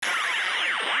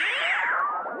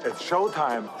It's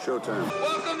showtime. Showtime.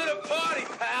 Welcome to the party,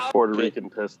 pal. Puerto Rican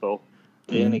pistol.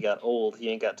 Danny got old. He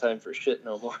ain't got time for shit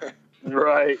no more.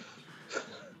 Right.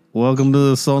 Welcome to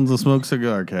the Sultans of Smoke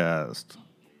Cigar Cast.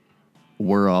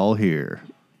 We're all here.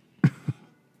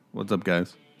 What's up,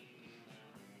 guys?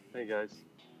 Hey, guys.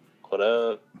 What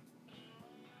up?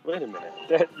 Wait a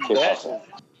minute.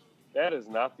 That is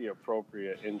not the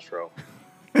appropriate intro.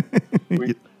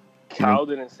 Cal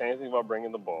didn't say anything about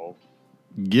bringing the bowl.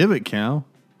 Give it, Cal.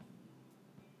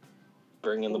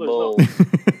 Bringing the bowl.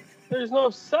 There's no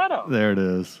setup. There it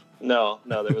is. No,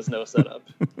 there was no setup.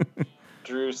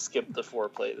 Drew skipped the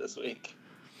foreplay this week.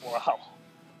 Wow.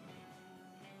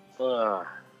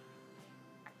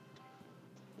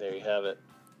 There you have it.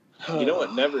 You know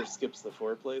what never skips the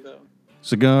foreplay, though?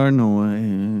 Cigar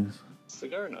noise.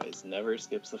 Cigar noise never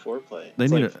skips the foreplay. They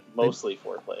it's need like mostly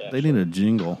foreplay, actually. They need a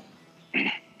jingle.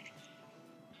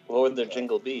 What would their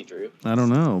jingle be, Drew? I don't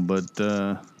know, but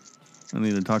I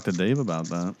need to talk to Dave about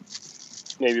that.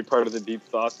 Maybe part of the Deep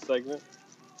Thoughts segment?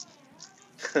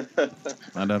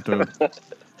 I'd have to...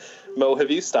 Mo, have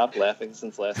you stopped laughing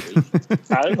since last week?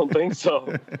 I don't think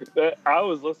so. I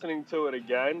was listening to it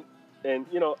again, and,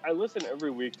 I listen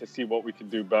every week to see what we could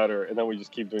do better, and then we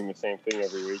just keep doing the same thing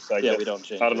every week. So we don't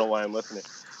change I don't know why I'm listening.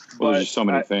 Well, there's just so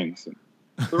many things.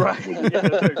 Right.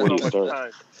 There's so much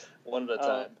time. One at a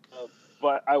time.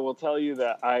 But I will tell you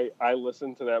that I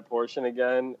listened to that portion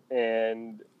again,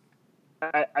 and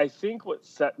I think what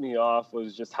set me off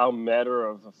was just how matter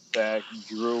of fact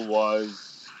Drew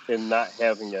was in not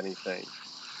having anything.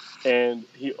 And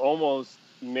he almost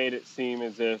made it seem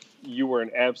as if you were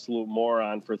an absolute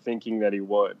moron for thinking that he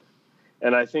would.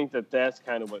 And I think that that's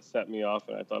kind of what set me off,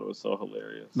 and I thought it was so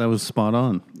hilarious. That was spot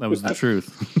on. That was the truth.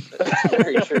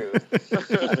 Very true.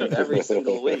 Every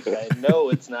single week. I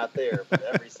know it's not there, but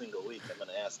every single week I'm going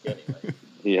to ask anyway.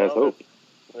 He has hope.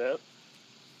 Yep.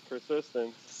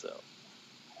 Persistence. So,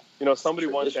 somebody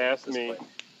once asked me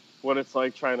what it's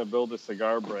like trying to build a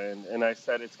cigar brand, and I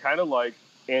said it's kind of like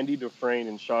Andy Dufresne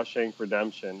in Shawshank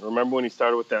Redemption. Remember when he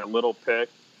started with that little pick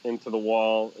into the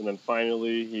wall, and then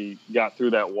finally he got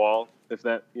through that wall? If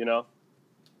that, you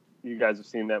guys have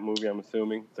seen that movie, I'm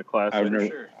assuming. It's a classic. I've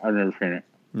never seen it.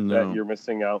 No. That you're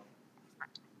missing out.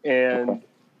 And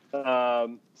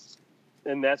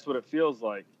and that's what it feels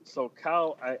like. So,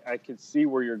 Cal, I could see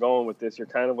where you're going with this. You're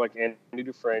kind of like Andy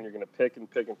Dufresne. You're going to pick and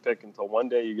pick and pick until one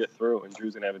day you get through, and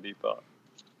Drew's going to have a deep thought.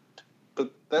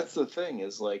 But that's the thing,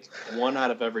 is like 1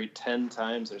 out of every 10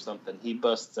 times or something, he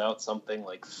busts out something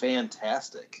like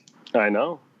fantastic. I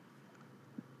know.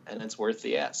 And it's worth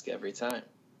the ask every time.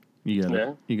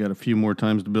 You got a few more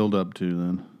times to build up to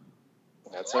then.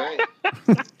 That's all right.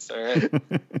 It's all right.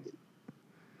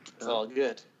 It's all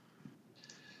good.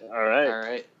 All right. All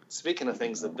right. Speaking of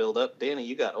things that build up, Danny,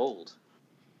 you got old.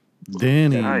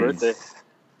 Danny. Happy birthday.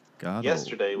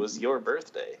 Yesterday was your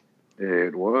birthday.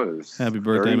 It was. Happy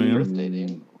birthday, man. Birthday,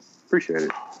 Danny. Appreciate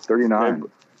it. 39.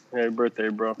 Happy birthday,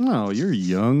 bro. No, you're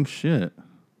young shit.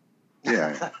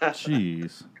 Yeah.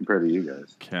 Jeez. Compared to you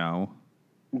guys. Cow.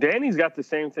 Danny's got the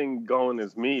same thing going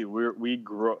as me. We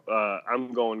grow.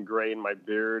 I'm going gray in my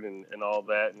beard and all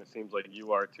that, and it seems like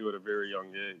you are too at a very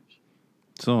young age.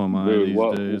 So am I Dude,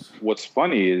 these days. What's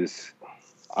funny is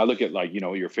I look at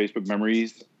your Facebook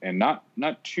memories, and not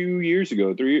 2 years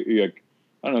ago,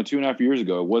 2.5 years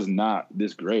ago, it was not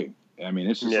this great. I mean,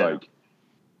 it's just like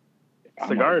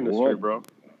cigar industry, bro.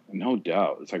 No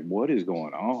doubt. It's like, what is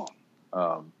going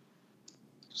on?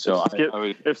 So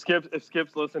if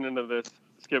Skip's listening to this,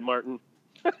 Skip Martin.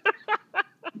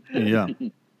 Yeah.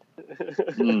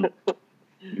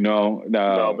 No,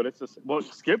 but it's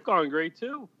Skip gone great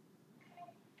too.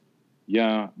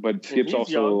 Yeah, but Skip's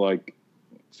also young.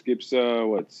 Skip's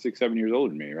 6-7 years older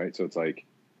than me, right? So it's like,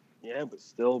 yeah, but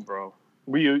still, bro.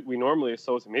 We normally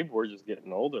associate, maybe we're just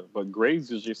getting older, but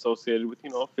gray's usually associated with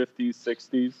 50s,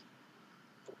 60s.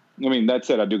 I mean, that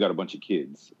said, I do got a bunch of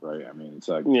kids, right? I mean, it's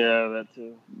like, yeah, that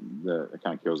too. That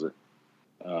kind of kills it.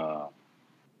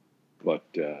 But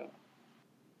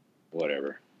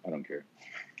whatever, I don't care.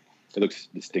 It looks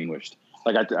distinguished.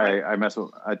 Like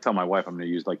I tell my wife I'm going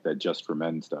to use like that Just for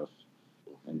Men stuff,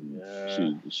 and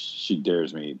she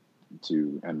dares me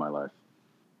to end my life.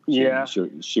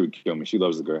 She would kill me. She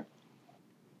loves the gray.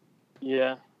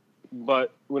 Yeah.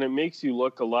 But when it makes you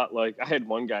look a lot like... I had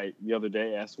one guy the other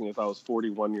day ask me if I was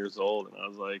 41 years old, and I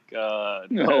was like,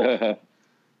 no.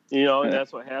 And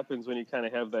that's what happens when you kind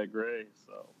of have that gray,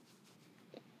 so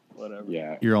whatever.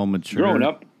 Yeah. You're all mature.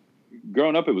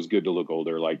 Growing up, it was good to look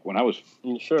older. Like, when I was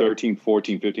 13,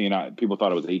 14, 15, people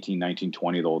thought I was 18, 19,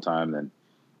 20 the whole time, then,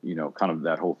 kind of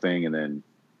that whole thing, and then,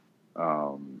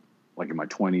 like in my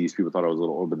 20s. People thought I was a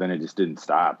little old, but then it just didn't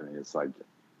stop. And it's like,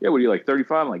 yeah, what are you, like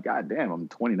 35? I'm like, God damn, I'm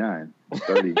 29, I'm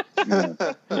 30.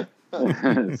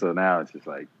 So now it's just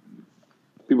like,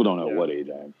 people don't know what age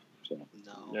I am. So.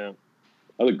 No. Yeah.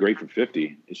 I look great for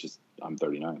 50. It's just I'm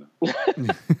 39.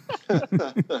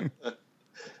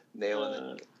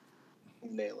 Nailing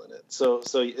it. So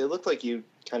it looked like you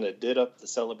kind of did up the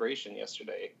celebration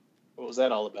yesterday. What was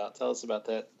that all about? Tell us about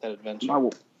that adventure.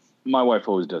 My wife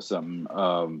always does something.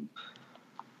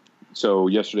 So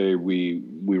yesterday we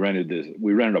rented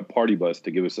a party bus to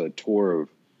give us a tour of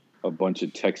a bunch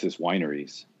of Texas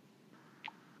wineries.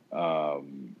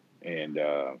 And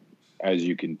as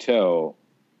you can tell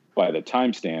by the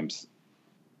timestamps,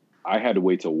 I had to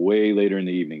wait till way later in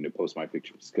the evening to post my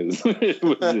pictures because it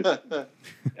was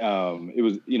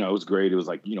great. It was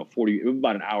like, it was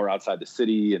about an hour outside the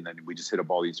city. And then we just hit up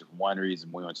all these different wineries,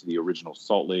 and we went to the original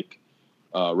Salt Lake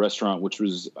restaurant, which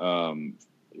was, it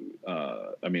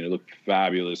looked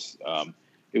fabulous.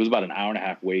 It was about an hour and a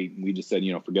half wait. And we just said,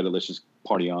 forget it. Let's just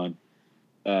party on.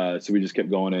 So we just kept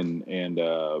going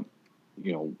and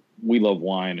we love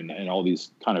wine and all these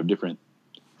kind of different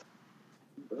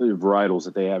varietals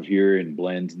that they have here and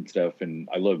blends and stuff. And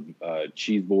I love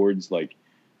cheese boards, like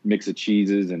mix of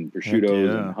cheeses and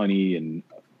prosciuttos and honey and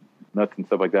nuts and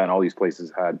stuff like that. And all these places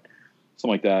had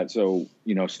something like that. So,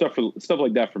 stuff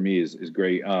like that for me is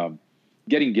great.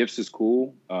 Getting gifts is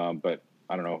cool. But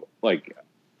I don't know, like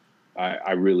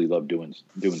I really love doing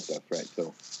stuff. Right.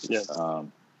 So,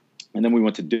 and then we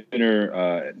went to dinner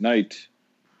at night.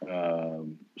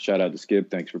 Shout out to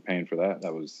Skip. Thanks for paying for that.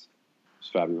 That was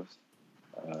fabulous.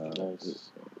 Nice.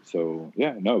 So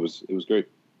yeah, no, it was great.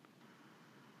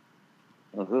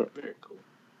 Very cool.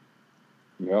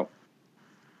 Yeah.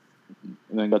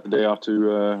 And then got the day off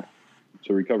to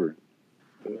recover.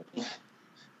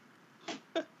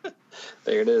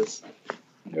 There it is.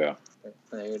 Yeah.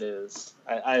 There it is.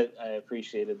 I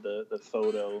appreciated the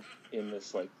photo in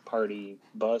this like party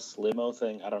bus limo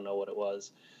thing. I don't know what it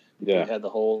was. Yeah. You had the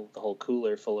whole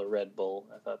cooler full of Red Bull.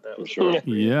 I thought that was sure.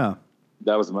 Yeah.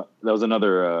 That was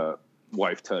another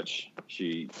wife touch.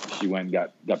 She went and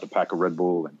got the pack of Red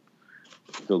Bull and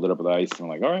filled it up with ice. And I'm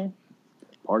like, all right,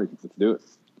 party, let's do it.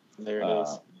 There it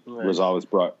is. Nice. Rosales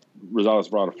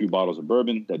brought a few bottles of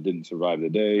bourbon that didn't survive the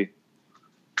day.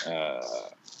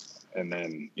 And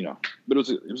then, but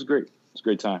it was great. It was a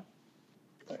great time.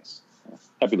 Nice.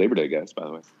 Happy Labor Day, guys, by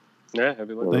the way. Yeah,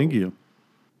 happy Labor Day. Thank you.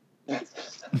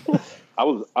 I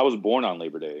was born on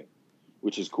Labor Day,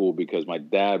 which is cool because my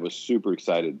dad was super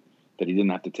excited that he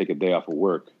didn't have to take a day off of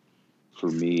work for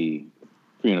me,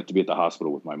 to be at the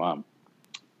hospital with my mom.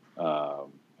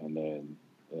 And then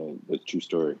that's a true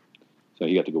story. So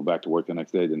he got to go back to work the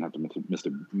next day. Didn't have to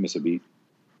miss a beat.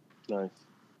 Nice.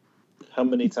 How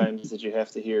many times did you have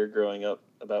to hear growing up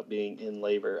about being in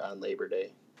labor on Labor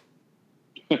Day?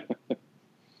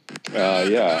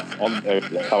 Yeah,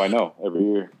 that's how I know.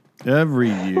 Every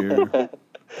year.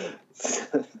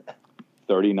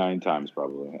 39 times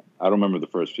probably. I don't remember the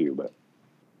first few, but.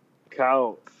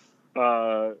 Cow,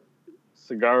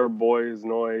 Cigar Noise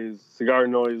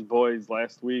Boys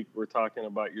last week were talking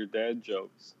about your dad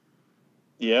jokes.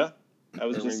 Yeah, I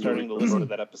was just starting to listen to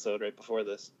that episode right before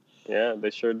this. Yeah, they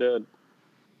sure did.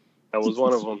 That was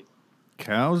one of them.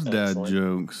 Cow's dad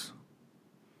jokes.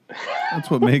 That's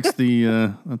what makes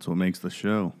the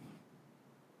show.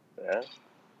 Yeah.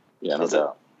 Yeah, no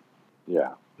doubt.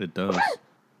 Yeah. It does.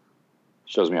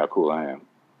 Shows me how cool I am.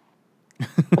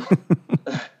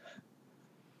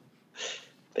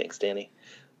 Thanks, Danny.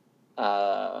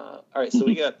 All right, so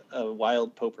we got a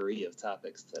wild potpourri of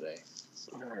topics today.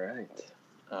 All right.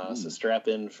 So strap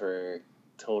in for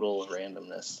total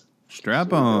randomness.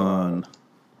 Strap on.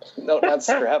 No, not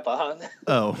strap on.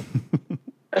 Oh.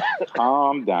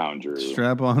 Calm down, Drew.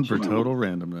 Strap on for total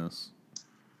randomness.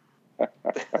 I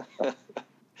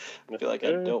feel like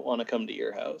I don't want to come to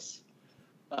your house.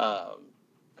 All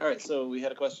right, so we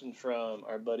had a question from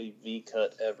our buddy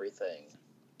V-Cut Everything.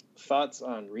 Thoughts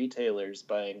on retailers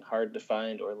buying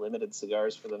hard-to-find or limited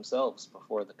cigars for themselves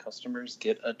before the customers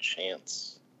get a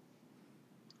chance?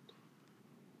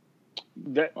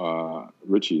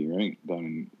 Richie, right? Down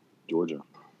in Georgia.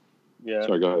 Yeah.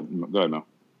 Sorry, go ahead, Mel.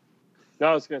 No,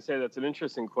 I was going to say that's an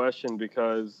interesting question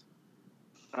because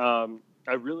I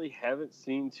really haven't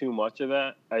seen too much of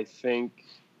that. I think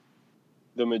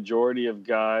the majority of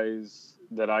guys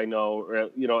that I know, or,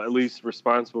 at least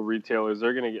responsible retailers,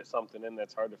 they're going to get something in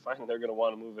that's hard to find, and they're going to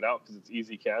want to move it out because it's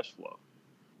easy cash flow.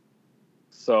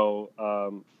 So,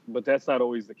 but that's not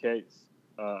always the case.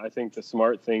 I think the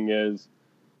smart thing is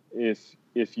if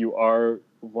if you are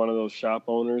one of those shop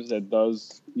owners that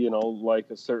does, like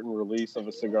a certain release of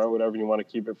a cigar, whatever, you want to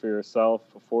keep it for yourself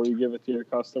before you give it to your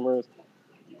customers,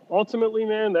 ultimately,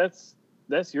 man, that's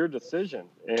your decision.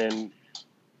 And,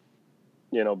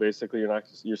 basically you're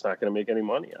just not going to make any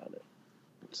money on it.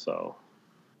 So,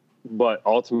 but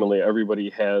ultimately everybody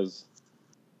has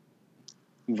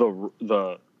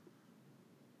the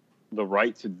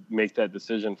right to make that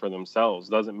decision for themselves.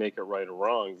 Doesn't make it right or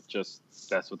wrong. Just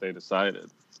that's what they decided.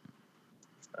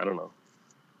 I don't know.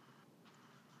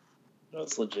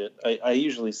 That's legit. I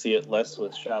usually see it less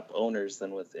with shop owners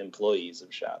than with employees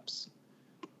of shops,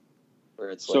 where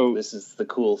it's like, this is the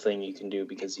cool thing you can do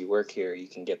because you work here. You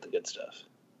can get the good stuff.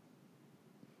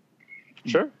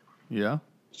 Sure. Yeah.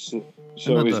 So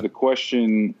is the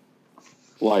question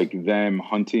like them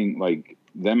hunting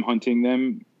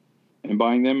them and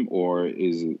buying them, or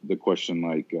is the question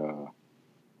like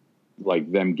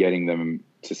them getting them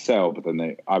to sell, but then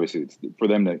they obviously it's for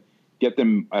them to get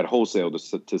them at wholesale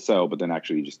to sell, but then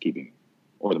actually just keeping,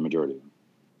 or the majority of them?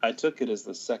 I took it as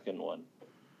the second one.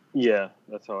 Yeah,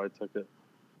 that's how I took it.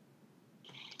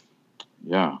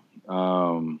 Yeah.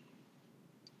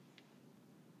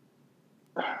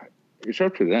 It's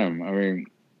up to them. I mean,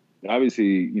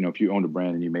 obviously, if you owned a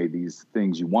brand and you made these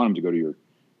things, you want them to go to your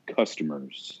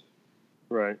customers.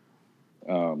 Right.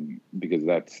 Because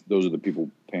those are the people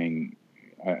paying,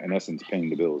 in essence, paying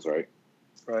the bills, right?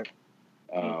 Right.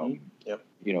 Yep.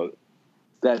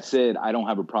 That said, I don't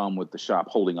have a problem with the shop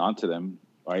holding on to them,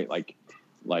 right? Like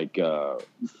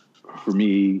for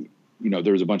me,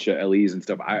 there was a bunch of LEs and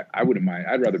stuff. I wouldn't mind.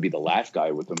 I'd rather be the last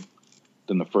guy with them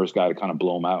than the first guy to kind of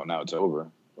blow them out. Now it's over,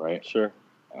 right? Sure.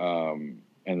 And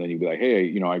then you'd be like,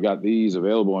 hey, I got these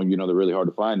available, and they're really hard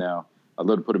to find now. I'd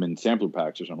love to put them in sampler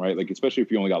packs or something, right? Like, especially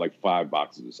if you only got like 5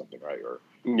 boxes or something, right?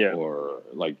 Or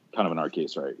like kind of in our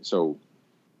case, right? So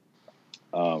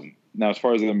now as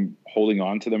far as them holding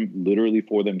on to them literally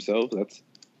for themselves, that's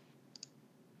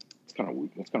kind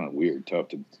of weird, tough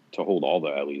to hold all the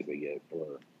LEs they get,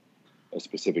 or a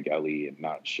specific LE and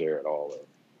not share at all, or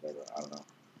whatever. I don't know.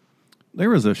 There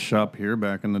was a shop here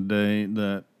back in the day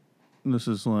that, this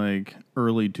is like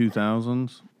early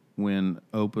 2000s, when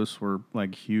Opus were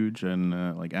like huge,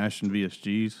 and like Ashton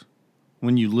VSGs,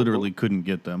 when you literally couldn't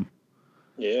get them.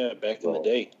 Yeah, back in the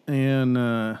day. And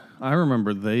I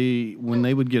remember when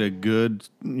they would get a good,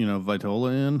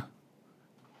 Vitola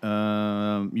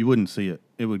in, you wouldn't see it.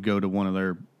 It would go to one of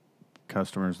their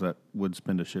customers that would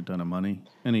spend a shit ton of money,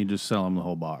 and he'd just sell them the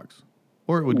whole box.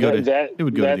 Or it would go to the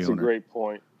owner. That's a great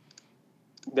point.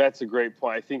 That's a great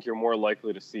point. I think you're more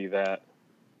likely to see that.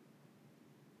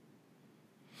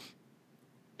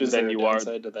 Is there a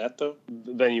downside to that, though?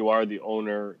 Then you are the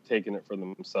owner taking it for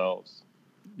themselves.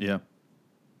 Yeah.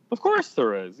 Of course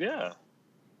there is, yeah.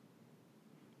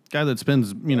 Guy that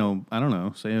spends, I don't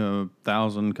know, say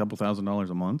couple $1,000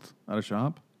 a month at a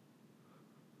shop.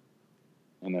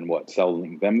 And then what?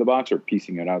 Selling them the box or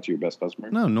piecing it out to your best customer?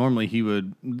 No, normally he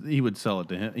would sell it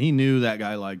to him. He knew that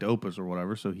guy liked Opus or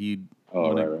whatever, so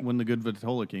when the good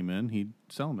Vitola came in, he'd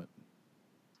sell him it.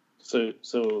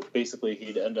 So basically,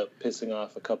 he'd end up pissing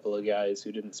off a couple of guys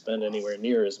who didn't spend anywhere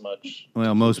near as much.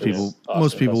 Well, most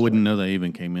people wouldn't know they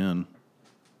even came in.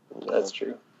 That's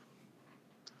true.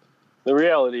 The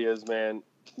reality is, man,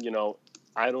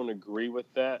 I don't agree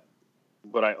with that,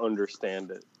 but I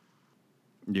understand it.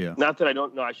 Yeah. Not that I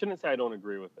don't know. I shouldn't say I don't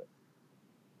agree with it.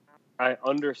 I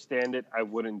understand it. I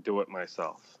wouldn't do it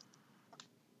myself.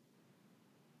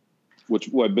 But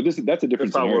that's a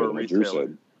different scenario than what Drew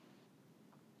said.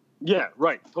 Yeah,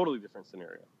 right. Totally different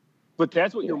scenario. But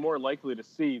that's what you're more likely to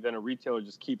see than a retailer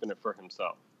just keeping it for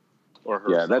himself or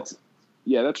herself.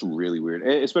 That's really weird.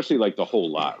 Especially like the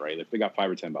whole lot, right? If they got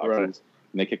 5 or 10 boxes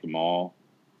and they kick them all,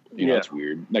 that's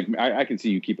weird. Like I can see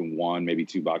you keeping 1, maybe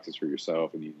 2 boxes for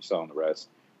yourself, and you selling the rest,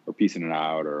 or piecing it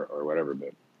out, or whatever.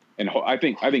 But I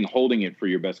think holding it for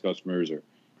your best customers, or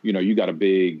you got a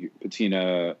big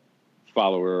Patina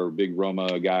follower, big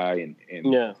Roma guy, and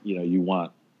you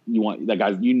want that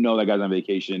guy. That guy's on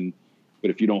vacation, but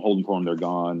if you don't hold them for him, they're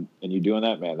gone. And you're doing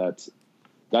that, man.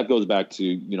 That goes back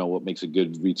to what makes a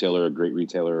good retailer a great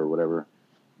retailer, or whatever,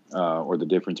 or the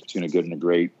difference between a good and a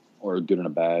great, or a good and a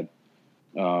bad.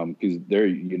 Because there,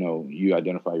 you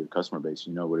identify your customer base.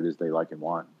 You know what it is they like and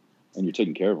want, and you're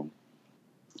taking care of them.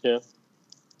 Yeah.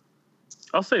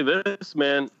 I'll say this,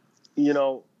 man.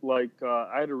 I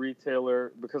had a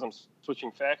retailer, because I'm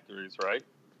switching factories, right?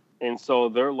 And so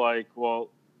they're like, well,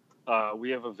 we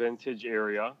have a vintage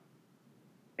area,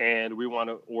 and we want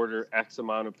to order X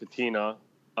amount of patina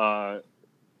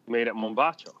made at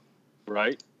Mombacho,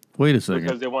 right? Wait a second.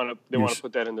 Because they want to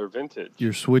put that in their vintage.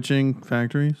 You're switching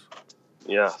factories?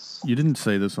 Yes. You didn't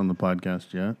say this on the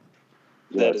podcast yet.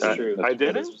 That is true. I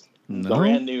didn't? No.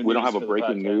 Brand new news. We don't have a for the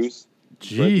breaking podcast. news.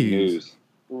 Jeez. Breaking news.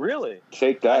 Really?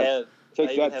 Take I that.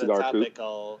 Take even that, had a cigar topic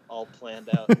coop. all planned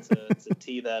out to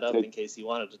tee that up in case you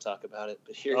wanted to talk about it.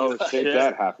 But here you are, Take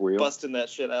that, half wheel. busting that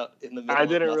shit out in the middle. I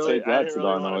didn't of really, Take that, I didn't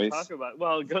really cigar want noise. to talk about it.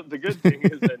 Well, the good thing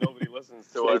is that nobody listens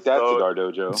to us. Take that, so Cigar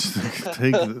Dojo.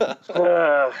 Take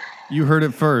you heard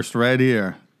it first, right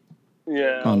here.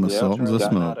 Yeah. On the Yeah, Sultans of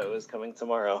Charlie Smoke. Donato is coming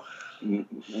tomorrow.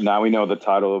 Now we know the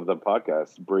title of the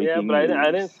podcast. Breaking Yeah, but news.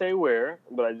 I didn't say where,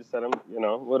 but I just said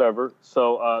whatever.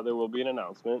 So there will be an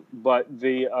announcement. But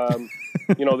the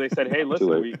they said, hey,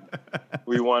 listen,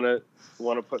 we want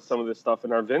to put some of this stuff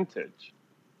in our vintage.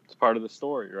 It's part of the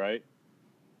story, right?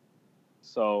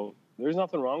 So there's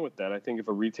nothing wrong with that. I think if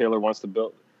a retailer wants to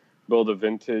build a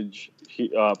vintage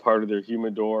part of their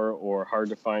humidor or hard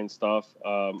to find stuff,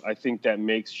 I think that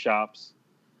makes shops.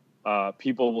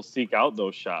 People will seek out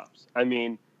those shops. I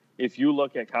mean, if you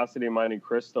look at Casa de Monte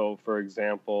Cristo, for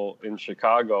example, in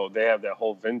Chicago, they have that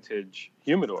whole vintage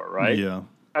humidor, right? Yeah.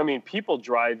 I mean, people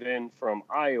drive in from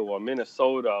Iowa,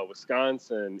 Minnesota,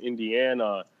 Wisconsin,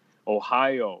 Indiana,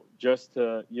 Ohio, just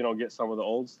to, get some of the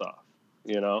old stuff,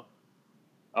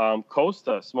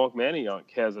 Costa, Smoke Manayunk,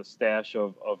 has a stash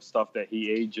of stuff that he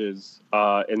ages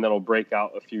and that'll break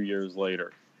out a few years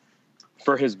later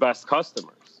for his best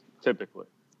customers, typically.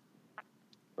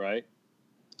 Right?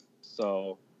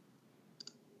 So,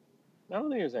 I don't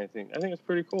think there's anything. I think it's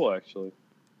pretty cool, actually.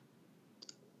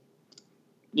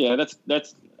 Yeah, that's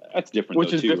different.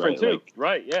 Which is too, different right? too,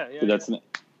 right? Yeah.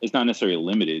 It's not necessarily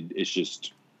limited. It's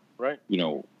just right.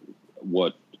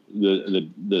 What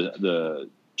the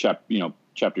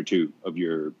chapter 2 of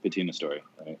your Patina story,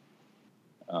 right?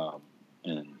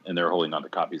 And they're holding on to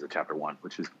copies of chapter 1,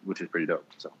 which is pretty dope.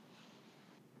 So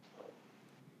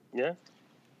yeah.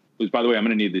 By the way, I'm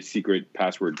going to need the secret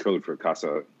password code for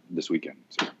Casa this weekend.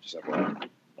 So just FYI.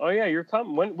 Oh yeah, you're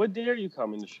coming. What day are you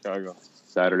coming to Chicago?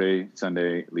 Saturday,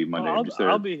 Sunday, leave Monday.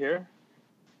 I'll be here.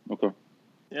 Okay.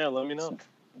 Yeah, let me know.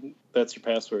 That's your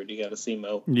password. You got to see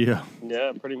Mo. Yeah.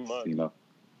 Yeah, pretty much.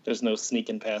 There's no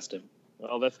sneaking past him.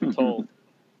 Oh, that's been told.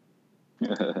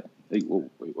 Hey, whoa,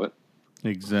 wait, what?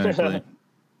 Exactly.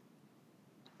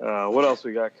 What else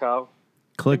we got, Cal?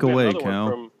 Click away,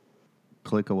 Cal.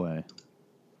 Click away.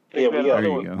 Yeah, we got. There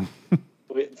you go.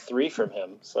 We had 3 from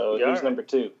him. So Yeah, here's right. number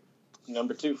 2.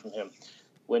 Number 2 from him.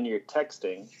 When you're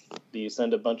texting, do you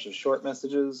send a bunch of short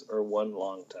messages or one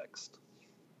long text?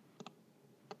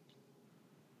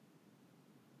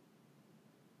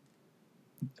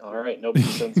 All right, nobody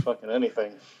sends fucking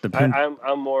anything.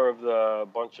 I'm more of the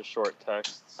bunch of short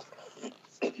texts.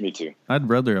 Me too. I'd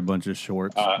rather a bunch of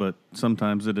shorts, but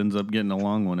sometimes it ends up getting a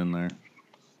long one in there.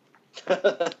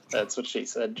 That's what she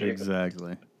said, Drew.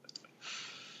 Exactly.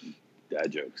 Dad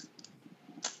jokes.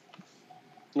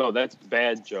 No, that's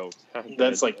bad jokes.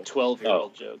 That's like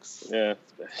 12-year-old jokes. Yeah.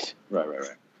 Right.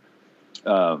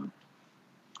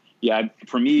 Yeah,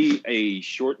 for me, a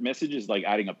short message is like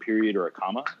adding a period or a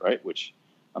comma, right? Which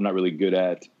I'm not really good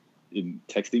at in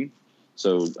texting.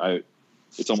 So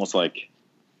it's almost like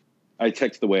I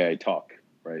text the way I talk,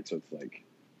 right? So it's like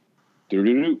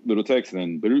little text,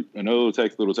 and then another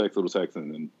text, little text,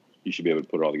 and then you should be able to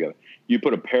put it all together. You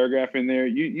put a paragraph in there.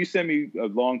 You send me a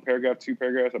long paragraph, 2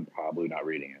 paragraphs, I'm probably not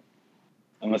reading it.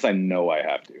 Unless I know I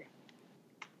have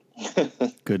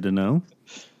to. Good to know.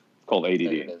 It's called ADD.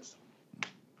 There it is.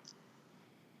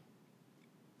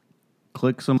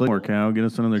 Click some more, Cal. Get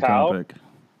us another Cal? topic.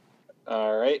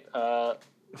 All right.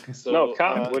 So, No,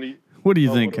 Cal, what do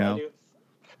you think, what Cal? do?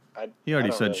 He already I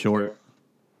don't said really short.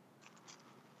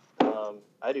 care.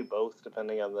 I do both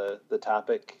depending on the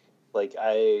topic. Like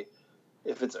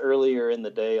if it's earlier in the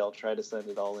day, I'll try to send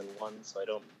it all in one so I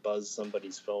don't buzz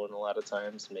somebody's phone a lot of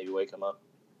times, maybe wake them up.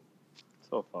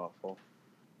 So thoughtful.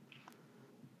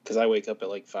 Because I wake up at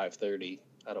like 5:30.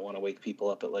 I don't want to wake people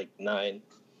up at like 9.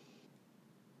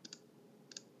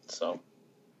 So.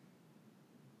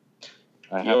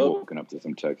 I have woken up to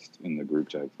some text in the group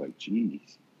text, like,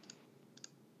 geez.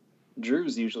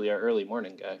 Drew's usually our early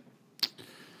morning guy.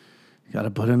 Got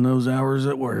to put in those hours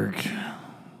at work.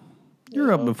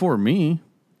 You're up before me.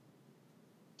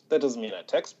 That doesn't mean I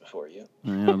text before you.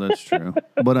 Yeah, that's true.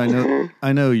 But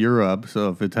I know you're up, so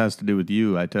if it has to do with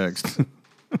you, I text.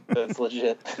 That's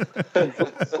legit.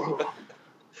 That's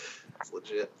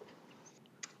legit.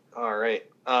 All right.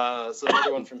 So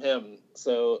another one from him.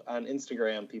 So on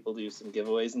Instagram, people do some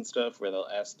giveaways and stuff where they'll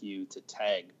ask you to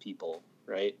tag people,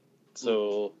 right?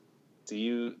 So do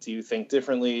you think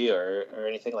differently or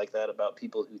anything like that about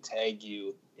people who tag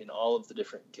you in all of the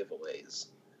different giveaways?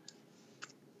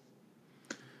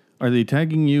 Are they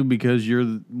tagging you because you're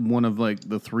one of like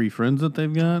the 3 friends that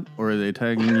they've got, or are they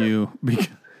tagging you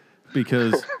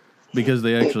because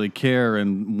they actually care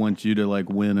and want you to like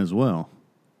win as well?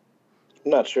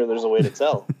 I'm not sure there's a way to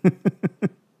tell.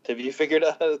 Have you figured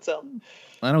out how to tell?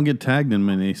 I don't get tagged in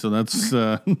many, so that's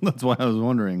why I was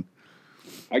wondering.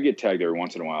 I get tagged every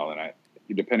once in a while, and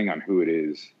depending on who it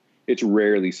is, it's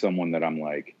rarely someone that I'm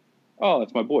like, oh,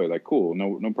 that's my boy. Like, cool,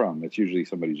 no problem. It's usually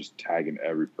somebody just tagging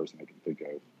every person I can think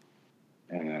of,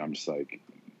 and then I'm just like,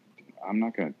 I'm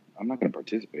not gonna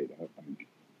participate.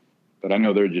 But I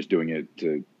know they're just doing it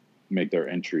to make their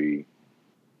entry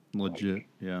legit, like,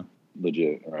 yeah,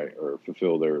 legit, right, or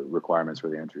fulfill their requirements for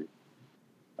the entry.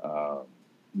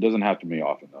 Doesn't have to be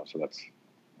often though, so that's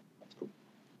cool.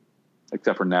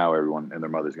 Except for now, everyone and their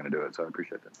mother's going to do it, so I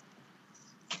appreciate that.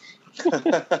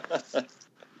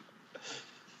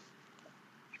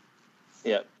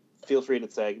 Yeah, feel free to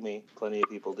tag me. Plenty of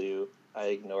people do. I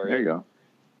ignore it. There you go.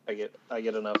 I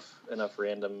get enough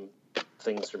random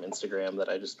things from Instagram that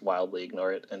I just wildly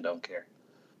ignore it and don't care.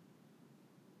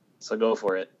 So go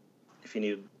for it if you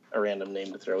need a random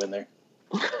name to throw in there.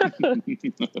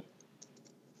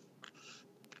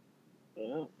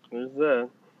 Yeah, there's that.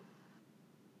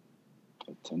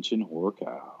 Attention whore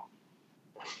cow.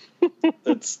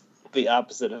 That's the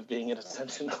opposite of being an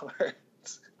attention whore.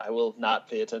 I will not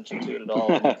pay attention to it at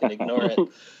all, and you can ignore it.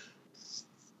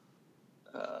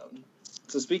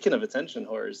 So speaking of attention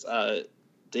whores,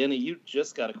 Danny, you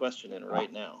just got a question in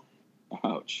right now.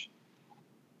 Ouch.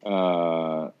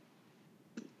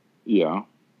 Yeah,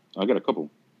 I got a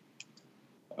couple.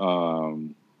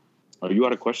 Are you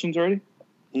out of questions already?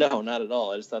 No, not at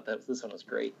all. I just thought that this one was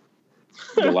great.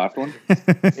 The last one?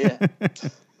 Yeah.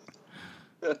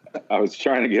 I was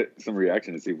trying to get some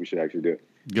reaction to see if we should actually do it.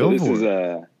 Go so for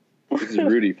it. This is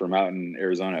Rudy from out in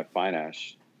Arizona at Fine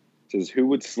Ash. Says, who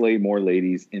would slay more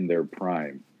ladies in their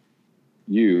prime?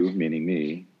 You, meaning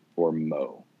me, or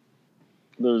Mo?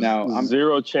 There's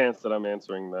zero chance that I'm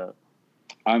answering that.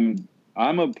 I'm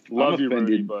Love you, offended.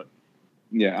 Rudy, but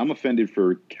yeah, I'm offended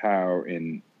for Cow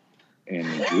and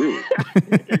Drew.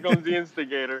 Here comes the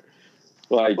instigator.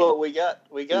 Like, well, we got.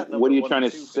 Number what are you 1 trying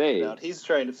and to 2 say? out. He's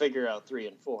trying to figure out 3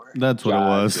 and 4. That's what it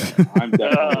was. Yeah. I'm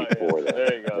definitely for that.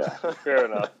 There you go. Yeah. Fair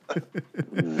enough.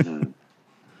 Mm-hmm.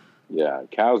 Yeah,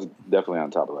 Cow's definitely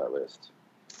on top of that list.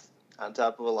 On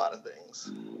top of a lot of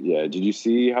things. Yeah, did you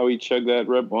see how he chugged that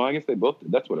Red Bull? Well, I guess they both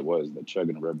did. That's what it was, the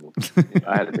chugging a Red Bull.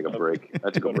 I had to take a break. I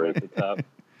took a break. At the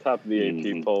top of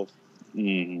the AP polls.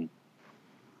 Mm-hmm.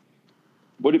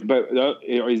 But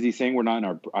is he saying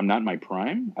I'm not in my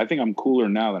prime? I think I'm cooler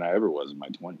now than I ever was in my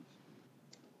 20s.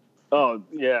 Oh,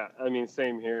 yeah. I mean,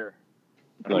 same here.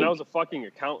 I was a fucking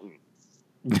accountant.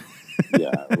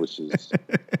 Yeah, which is,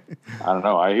 I don't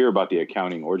know. I hear about the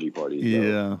accounting orgy parties.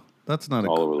 Yeah, that's not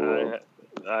all over the world.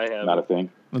 I have not a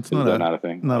thing. That's not a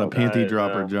thing. Not a panty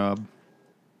dropper job.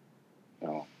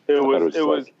 No, it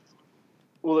was.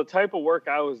 Well, the type of work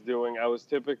I was doing, I was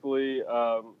typically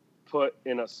put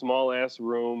in a small ass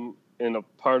room in a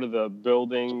part of the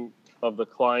building of the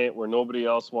client where nobody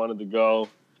else wanted to go,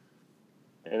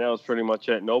 and that was pretty much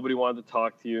it. Nobody wanted to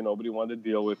talk to you. Nobody wanted to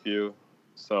deal with you.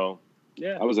 So.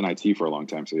 Yeah, I was in IT for a long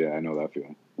time, so yeah, I know that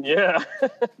feeling. Yeah.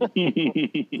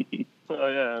 Oh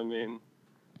yeah, I mean,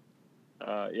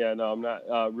 no, I'm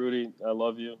not. Rudy, I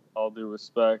love you. All due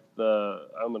respect.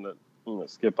 I'm gonna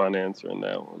skip on answering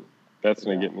that one. That's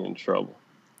gonna get me in trouble.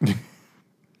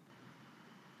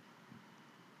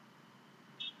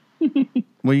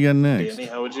 What you got next? Danny,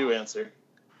 how would you answer?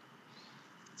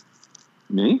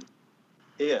 Me?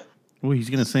 Yeah. Well, he's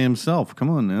gonna say himself. Come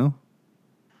on now.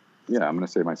 Yeah, I'm going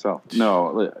to say myself.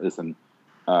 No, listen,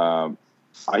 I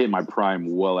hit my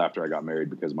prime well after I got married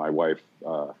because my wife,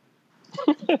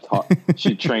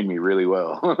 she trained me really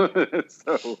well.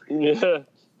 So yeah,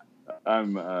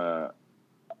 I'm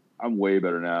way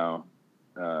better now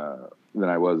than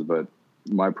I was, but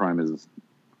my prime is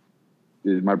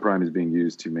being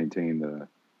used to maintain the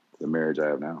marriage I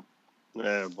have now.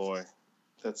 Yeah, boy,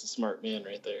 that's a smart man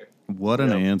right there. What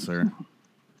an answer.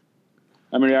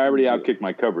 I mean, I already outkicked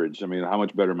my coverage. I mean, how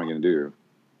much better am I going to do?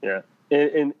 Yeah,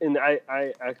 and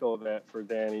I echo that for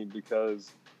Danny because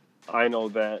I know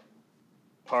that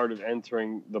part of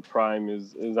entering the prime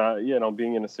is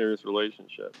being in a serious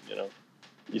relationship.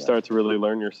 You start to really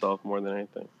learn yourself more than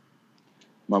anything.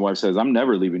 My wife says, "I'm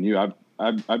never leaving you.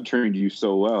 I've trained you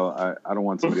so well. I don't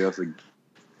want somebody else to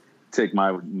take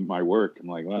my work." I'm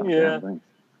like, "Wow, yeah, thanks."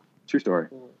 True story.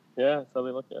 Yeah, that's how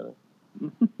they look at it.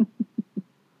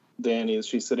 Danny, is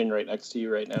she sitting right next to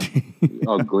you right now?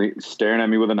 Staring at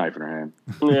me with a knife in her hand.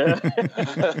 Yeah.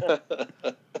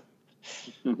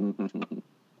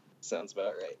 Sounds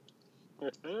about right.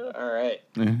 All right.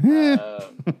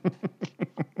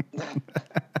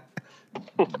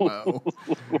 Wow.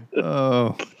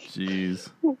 Oh, jeez.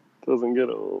 Doesn't get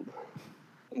old.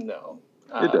 No.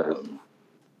 It does.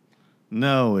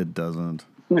 No, it doesn't.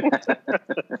 What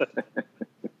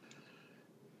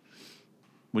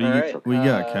you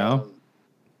got, Cal?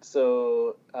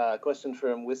 So, question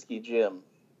from Whiskey Jim.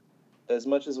 As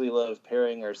much as we love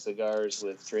pairing our cigars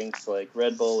with drinks like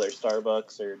Red Bull or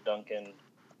Starbucks or Dunkin',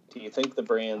 do you think the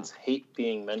brands hate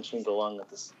being mentioned along with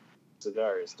the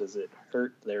cigars? Does it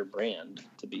hurt their brand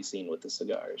to be seen with the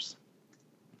cigars?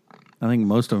 I think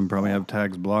most of them probably have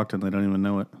tags blocked and they don't even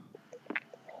know it.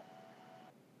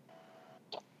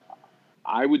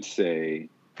 I would say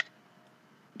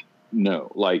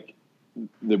no. Like,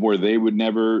 where they would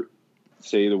never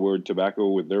say the word tobacco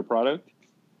with their product.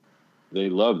 They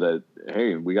love that.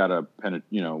 Hey, we got a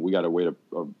way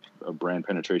a brand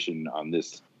penetration on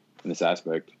this in this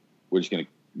aspect. We're just gonna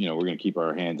we're gonna keep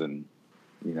our hands and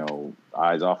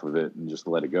eyes off of it and just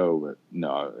let it go. But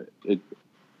no,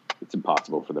 it's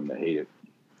impossible for them to hate it.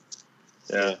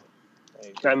 Yeah,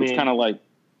 I mean, it's kind of like.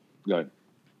 Go ahead.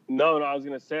 No, I was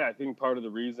gonna say I think part of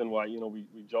the reason why we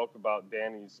joke about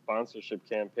Danny's sponsorship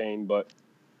campaign, but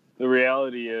the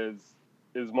reality is,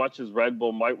 as much as Red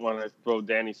Bull might want to throw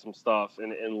Danny some stuff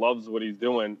and loves what he's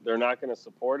doing, they're not going to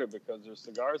support it because there's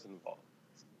cigars involved.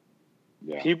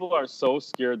 Yeah. People are so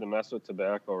scared to mess with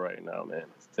tobacco right now, man.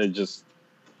 They just,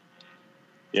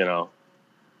 they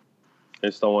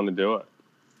just don't want to do it.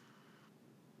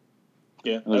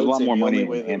 Yeah, there's a lot more money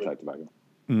in anti-tobacco.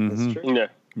 Mm-hmm. That's true. Yeah.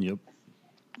 Yep.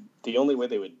 The only way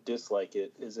they would dislike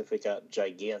it is if it got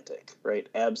gigantic, right?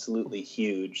 Absolutely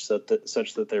huge, such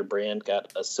that their brand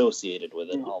got associated with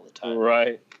it all the time.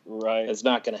 Right. It's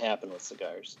not going to happen with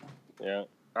cigars. Yeah.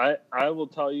 I will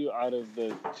tell you, out of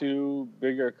the two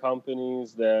bigger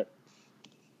companies that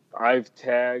I've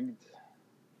tagged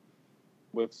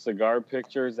with cigar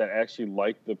pictures that actually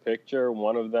liked the picture,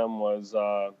 one of them was,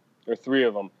 or three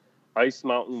of them, Ice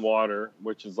Mountain Water,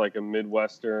 which is like a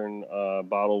Midwestern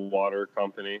bottled water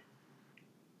company.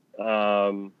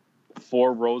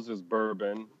 Four Roses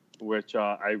Bourbon, which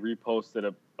I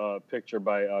reposted a picture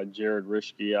by Jared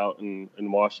Rishke out in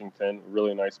Washington.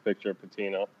 Really nice picture of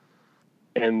Patina.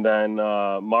 And then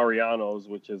Mariano's,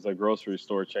 which is a grocery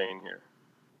store chain here.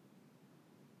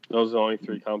 Those are the only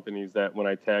three companies that when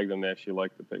I tagged them, they actually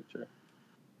liked the picture.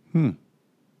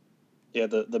 Yeah,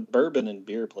 the bourbon and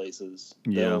beer places,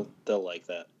 they'll like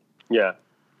that. Yeah.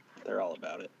 They're all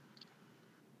about it.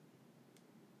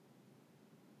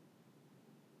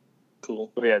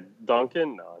 Cool. But yeah,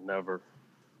 Dunkin'? No, never.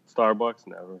 Starbucks?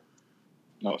 Never.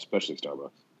 No, especially Starbucks.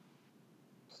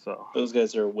 So those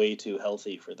guys are way too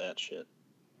healthy for that shit.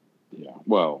 Yeah.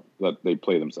 Well, they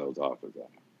play themselves off as that.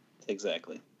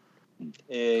 Exactly. I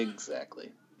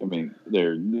mean,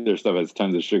 their stuff has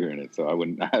tons of sugar in it, so I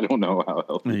don't know how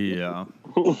healthy. Yeah.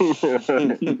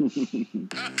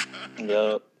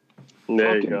 Yep.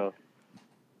 There you go.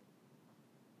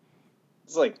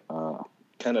 It's like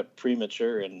kind of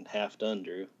premature and half done,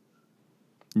 Drew.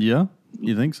 Yeah?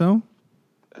 You think so?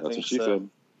 That's what she said.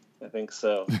 I think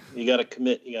so. You got to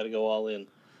commit. You got to go all in.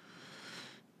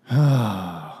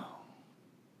 All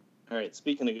right.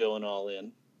 Speaking of going all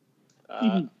in,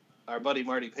 our buddy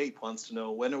Marty Pape wants to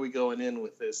know, when are we going in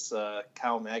with this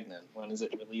Cow Magnon? When is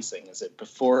it releasing? Is it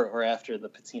before or after the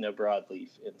Patina Broadleaf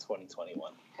in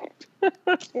 2021?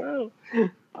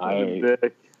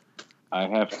 I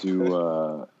have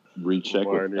to recheck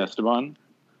with Esteban.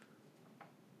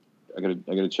 I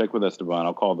gotta check with Esteban.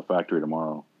 I'll call the factory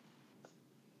tomorrow.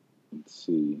 Let's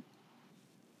see.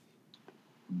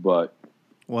 But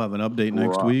we'll have an update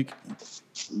next week.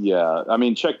 Yeah, I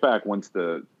mean, check back in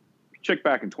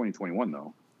 2021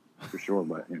 though, for sure.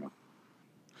 But All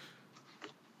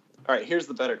right, here's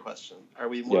the better question: are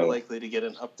we more likely to get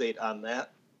an update on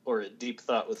that, or a deep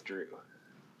thought with Drew?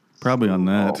 Probably on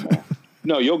that. Oh,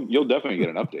 no, you'll definitely get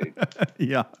an update.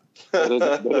 Yeah.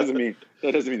 That doesn't mean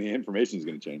the information is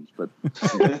going to change, but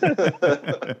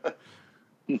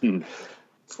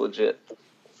it's legit.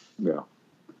 Yeah.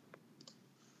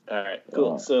 All right,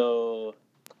 cool. So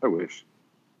I wish.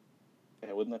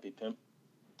 Yeah, wouldn't that be pimp?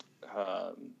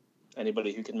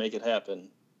 Anybody who can make it happen,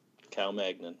 Cow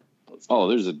Magnon.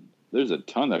 There's a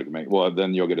ton that can make. Well,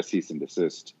 then you'll get a cease and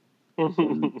desist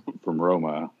from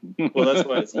Roma. Well, that's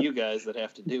why it's you guys that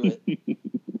have to do it.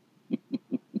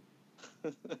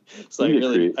 So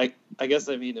I guess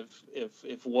I mean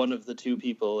if one of the two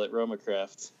people at Roma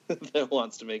Craft that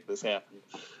wants to make this happen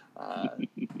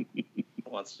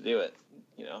wants to do it,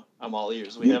 I'm all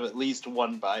ears. We have at least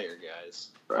one buyer, guys.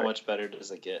 Right. How much better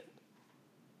does it get?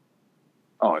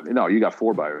 Oh no, you got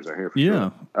 4 buyers right here. For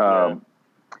Yeah. Sure.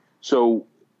 So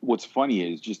what's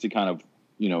funny is just to kind of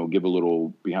give a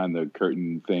little behind the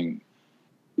curtain thing.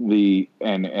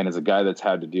 And as a guy that's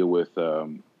had to deal with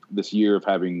this year of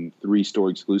having 3 store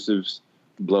exclusives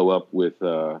blow up with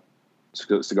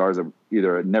cigars that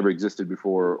either never existed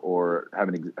before or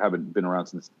haven't been around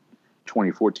since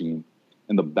 2014,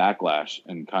 and the backlash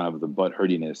and kind of the butt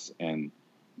hurtiness and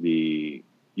the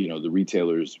the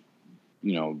retailers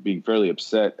being fairly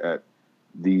upset at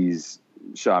these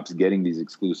shops getting these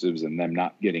exclusives and them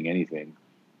not getting anything,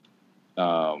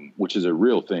 which is a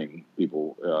real thing,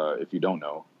 people, if you don't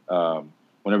know.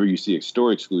 Whenever you see a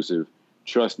store exclusive,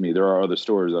 trust me, there are other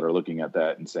stores that are looking at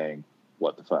that and saying,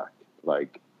 what the fuck?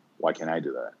 Like, why can't I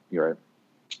do that? You're right.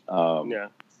 Yeah.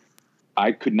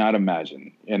 I could not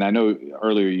imagine. And I know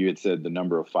earlier you had said the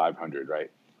number of 500, right?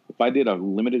 If I did a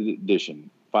limited edition,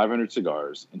 500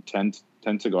 cigars and 10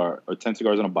 cigars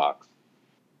in a box,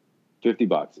 50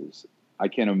 boxes, I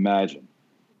can't imagine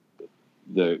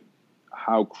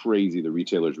how crazy the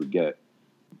retailers would get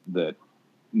that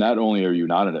not only are you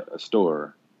not in a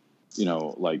store,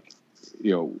 who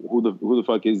the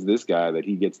fuck is this guy that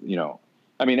he gets,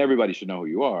 I mean, everybody should know who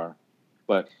you are,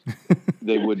 but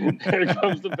they wouldn't. Here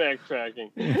comes the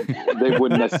backtracking. They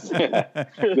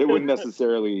wouldn't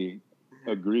necessarily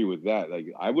agree with that.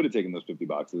 Like, I would have taken those 50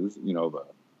 boxes, of a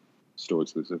store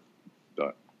exclusive.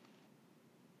 But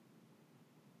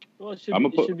well, it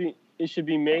should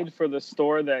be made for the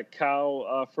store that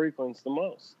Cal frequents the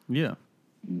most. Yeah.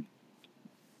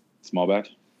 Small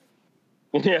batch.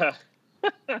 Yeah.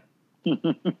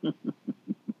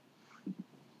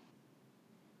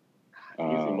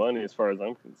 Easy money as far as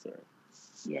I'm concerned.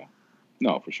 Yeah.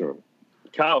 No, for sure.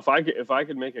 Cal, if I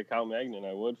could make a Cal Magnet,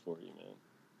 I would for you, man.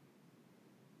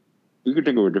 We could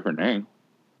think of a different name.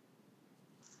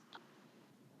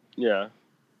 Yeah.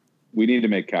 We need to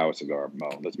make Cow a cigar,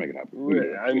 Mo. Let's make it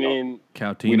happen. I mean,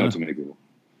 Cowtina. We know too many people.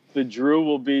 The Drew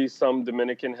will be some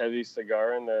Dominican heavy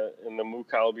cigar, and the Moo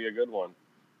Cow will be a good one.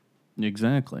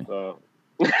 Exactly. So.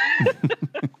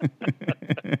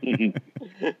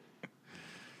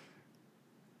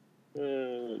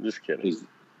 Just kidding.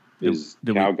 Is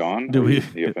Cow gone? Did we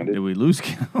lose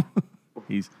Cow?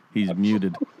 He's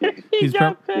muted. He's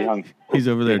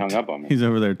over there. Hung up on me. He's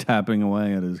over there tapping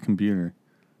away at his computer.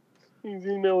 He's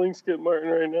emailing Skip Martin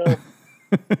right now.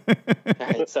 All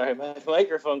right, sorry, my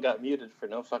microphone got muted for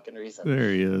no fucking reason.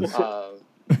 There he is. I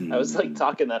was like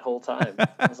talking that whole time.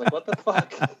 I was like, what the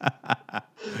fuck?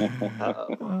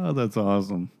 Oh, that's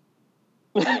awesome.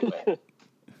 Anyway,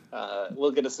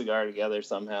 we'll get a cigar together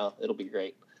somehow. It'll be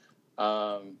great.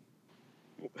 I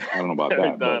don't know about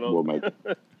that, but we'll make it.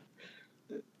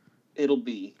 It'll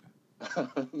be.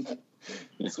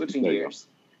 Switching gears.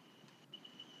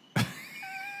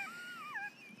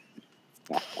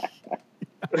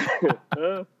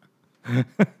 All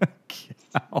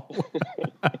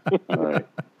right.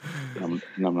 I'm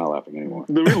not laughing anymore.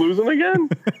 Did we lose him again?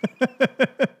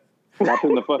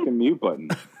 Tapping the fucking mute button.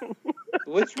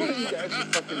 Which one of you guys is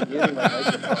fucking muting my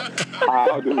microphone?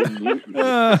 How do we mute?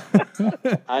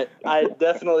 I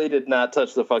definitely did not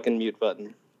touch the fucking mute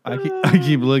button. I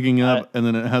keep looking up, and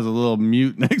then it has a little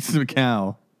mute next to the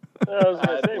Cow. I was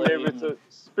going to say, maybe it's a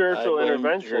spiritual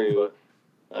intervention, Drew. but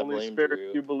only spirit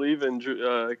Drew. you believe in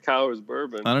Cow is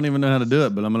bourbon. I don't even know how to do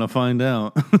it, but I'm going to find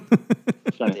out.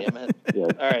 Damn it. Yeah,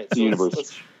 all right, so universe.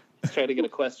 let's try to get a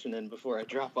question in before I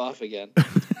drop off again.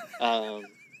 I'm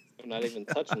not even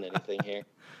touching anything here.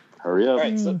 Hurry up. All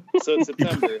right, so it's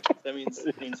September. That means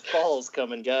fall's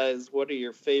coming, guys. What are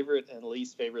your favorite and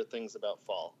least favorite things about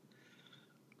fall?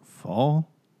 Fall?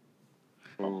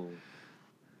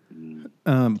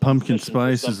 Pumpkin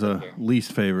spice is a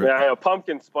least favorite. Yeah,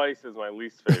 pumpkin spice is my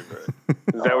least favorite.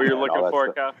 Is that what you're looking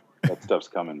for, Cal? That stuff's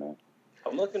coming, man.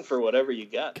 I'm looking for whatever you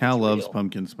got. Cal It's loves real.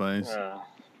 pumpkin spice.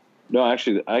 No, I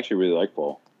actually really like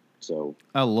fall. So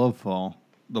I love fall.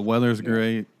 The weather's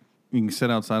great. You can sit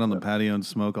outside on the patio and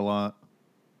smoke a lot.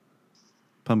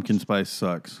 Pumpkin spice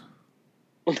sucks.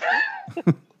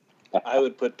 I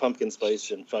would put pumpkin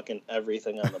spice in fucking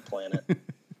everything on the planet.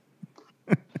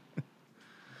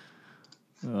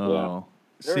 Oh.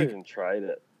 Never even tried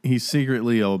it. He's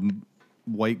secretly a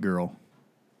white girl.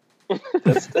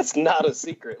 That's not a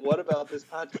secret. What about this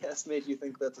podcast made you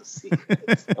think that's a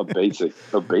secret? a basic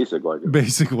white girl.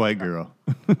 Basic white girl.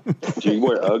 Do you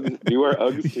wear Uggs? Do you wear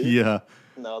Uggs too? Yeah.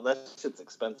 No, that shit's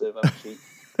expensive. I'm cheap.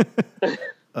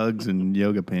 Uggs and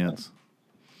yoga pants.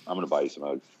 I'm gonna buy you some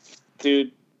Uggs.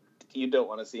 Dude, you don't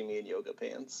want to see me in yoga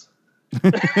pants.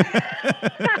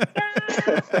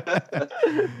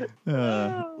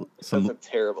 That's a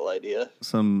terrible idea.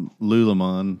 Some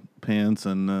Lululemon pants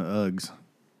and Uggs.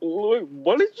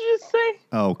 What did you just say?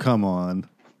 Oh, come on.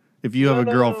 If you have a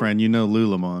girlfriend, you know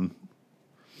Lululemon.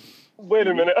 Wait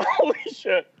a minute. Holy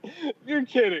shit. You're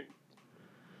kidding.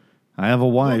 I have a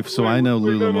wife, so I know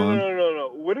Lululemon.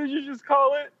 No. What did you just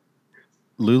call it?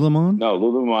 Lululemon? No,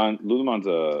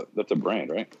 Lululemon's that's a brand,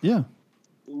 right? Yeah.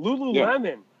 Lululemon.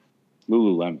 Yeah.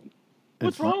 Lululemon.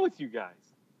 What's wrong with you guys?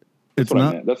 It's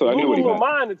not. That's what I knew what he meant.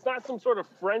 Lululemon. It's not some sort of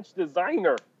French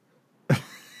designer.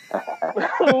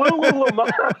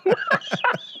 Lululemon.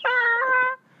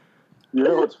 You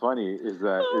know what's funny is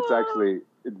that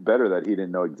it's better that he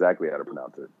didn't know exactly how to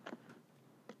pronounce it.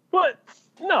 But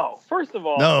no, first of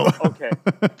all, no. Okay.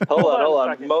 Hold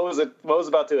on. Mo's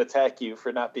about to attack you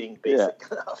for not being basic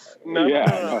enough. No.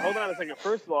 Hold on a second.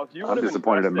 First of all, I'm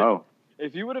disappointed in Mo.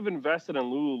 If you would have invested in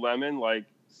Lululemon like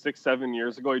 6-7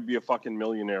 years ago, you'd be a fucking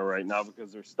millionaire right now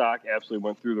because their stock absolutely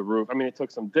went through the roof. I mean, it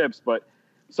took some dips, but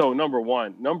so number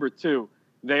one. Number two,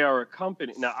 they are a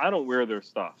company. Now, I don't wear their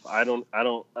stuff. To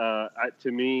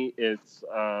me, it's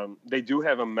they do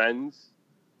have a men's.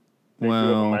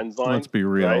 Men's line, let's be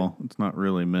real. Right? It's not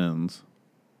really men's.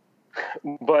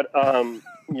 But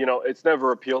it's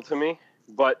never appealed to me.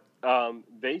 But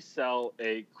they sell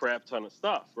a crap ton of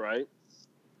stuff, right?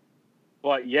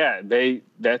 But yeah,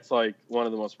 that's like one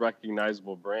of the most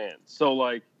recognizable brands. So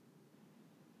like,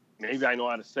 maybe I know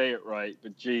how to say it right,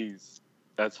 but geez,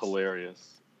 that's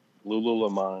hilarious.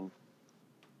 Lululemon.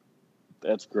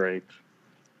 That's great.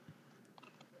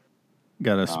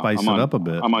 Got to spice it up a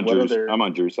bit. I'm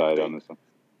on Drew's side on this one.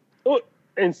 Oh,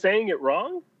 and saying it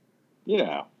wrong?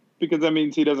 Yeah, because that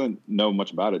means he doesn't know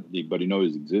much about it, but he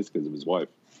knows it exists because of his wife.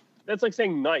 That's like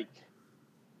saying Nike.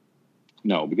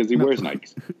 No, because he wears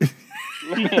Nikes.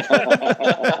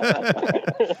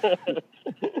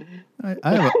 I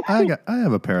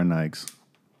have a pair of Nikes.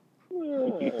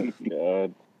 Oh,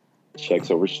 God.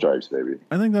 Checks over stripes, baby.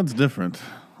 I think that's different.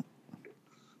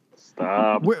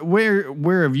 Stop.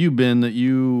 Where have you been that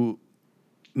you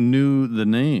knew the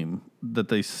name, that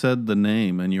they said the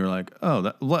name, and you're like, oh,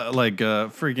 that like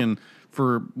freaking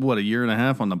for what, a year and a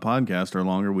half on the podcast or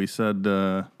longer, we said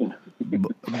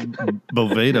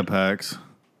Boveda packs.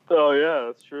 Oh yeah,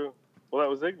 that's true. Well, that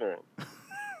was ignorant.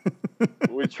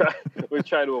 we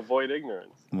try to avoid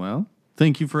ignorance. Well,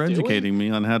 thank you for educating me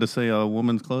on how to say a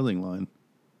woman's clothing line.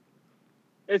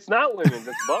 It's not women's,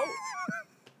 it's both.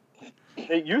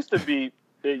 It used to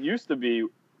be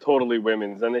totally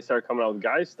women's. Then they started coming out with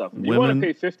guys stuff. If you want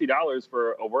to pay $50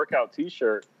 for a workout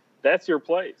T-shirt, that's your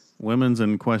place. Women's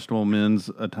and questionable men's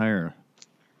attire.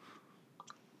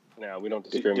 No, we don't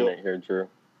discriminate here, Drew.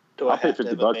 I'll pay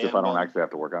 $50 if I don't actually have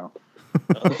to work out.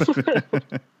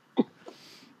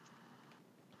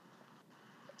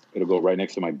 It'll go right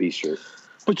next to my B shirt.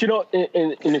 But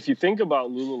and if you think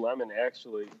about Lululemon,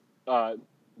 actually,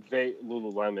 they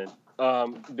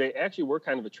actually were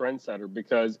kind of a trendsetter,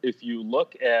 because if you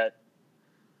look at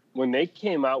when they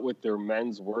came out with their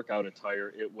men's workout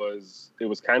attire, it was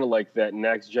kind of like that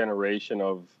next generation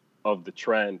of the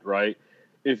trend, right?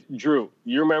 If Drew,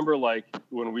 you remember like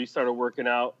when we started working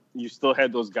out, you still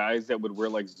had those guys that would wear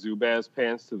like Zubaz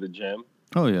pants to the gym.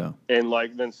 Oh yeah. And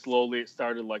like then slowly it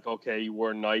started like, okay, you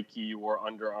wore Nike, you wore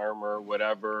Under Armour,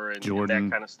 whatever, and that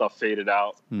kind of stuff faded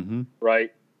out,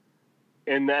 right?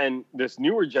 And then this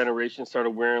newer generation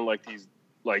started wearing like these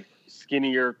like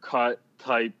skinnier cut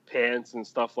type pants and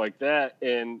stuff like that.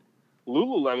 And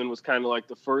Lululemon was kind of like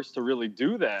the first to really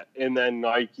do that. And then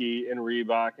Nike and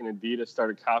Reebok and Adidas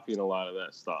started copying a lot of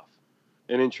that stuff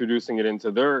and introducing it into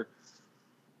their,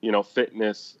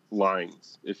 fitness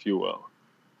lines, if you will.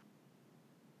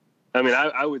 I mean,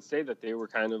 I would say that they were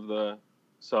kind of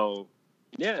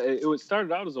it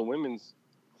started out as a women's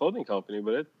clothing company,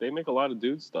 but they make a lot of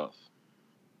dude stuff.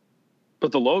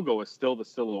 But the logo is still the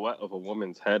silhouette of a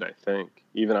woman's head, I think,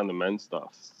 even on the men's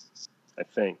stuff, I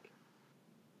think.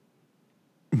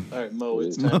 All right, Mo,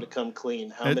 it's time to come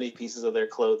clean. How many pieces of their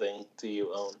clothing do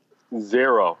you own?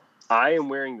 0. I am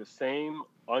wearing the same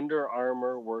Under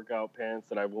Armour workout pants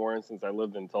that I've worn since I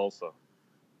lived in Tulsa.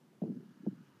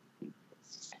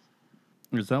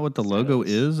 Is that what the logo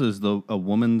is? Is a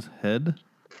woman's head?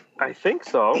 I think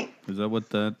so. Is that what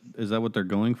they're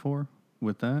going for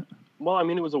with that? Well, I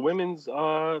mean, it was a women's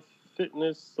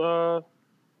fitness.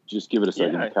 Just give it a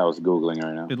second. Cal's Googling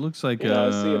right now. It looks like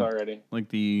I see it already. Like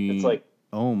the it's like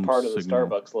Ohm part of the signal.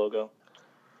 Starbucks logo.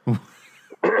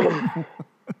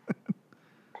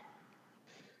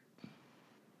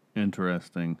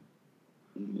 Interesting.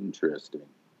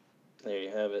 There you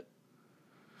have it.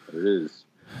 There it is.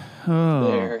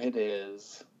 Oh. There it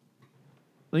is.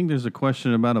 I think there's a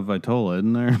question about a Vitola,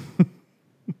 isn't there?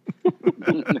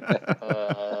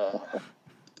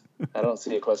 I don't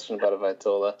see a question about a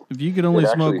Vitola. If you could only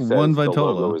smoke one The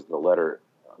Vitola, logo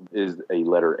is a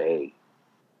letter A,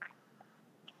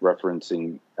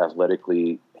 referencing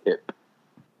athletically hip,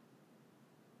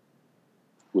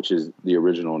 which is the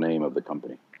original name of the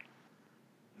company.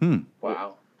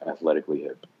 Wow. Athletically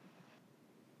hip.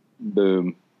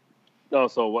 Boom. No,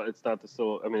 so what? It's not the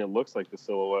silhouette. I mean, it looks like the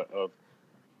silhouette of.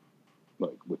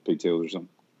 Like with pigtails or something.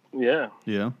 Yeah.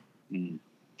 yeah.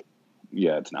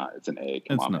 Yeah, it's not. It's an A.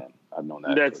 Come on, not. man. I've known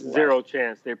that. That's zero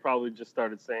chance. They probably just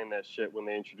started saying that shit when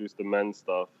they introduced the men's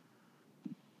stuff.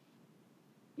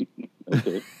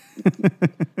 Okay.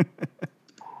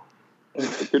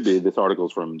 It could be. This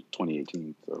article's from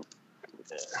 2018, so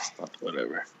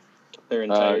whatever. Their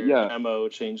entire MO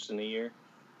changed in a year.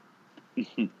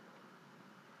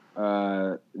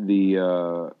 The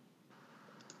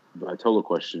Vitola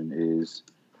question is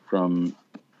from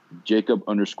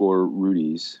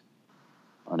Jacob_Rudies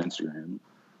on Instagram.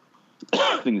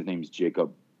 I think his name is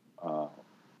Jacob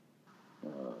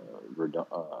Rudolph.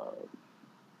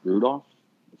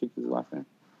 I think is his last name.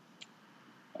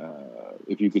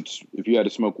 If you had to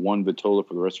smoke one Vitola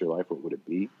for the rest of your life, what would it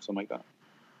be? Something like that.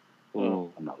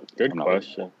 Good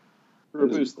question.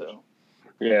 Robusto.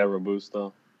 Yeah,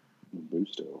 Robusto.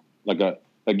 Robusto. Like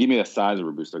give me a size of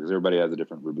Robusto, because everybody has a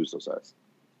different Robusto size.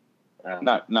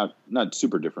 Not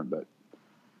super different, but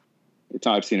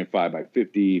I've seen it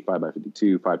 5x50,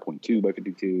 5x52, 5.2 by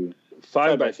 52.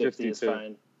 5x50 is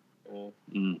fine.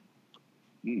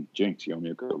 Jinx, you owe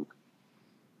me a Coke.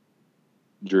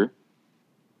 Drew?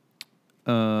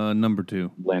 Number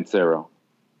 2. Lancero.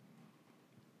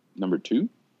 Number 2?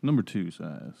 Number 2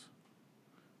 size.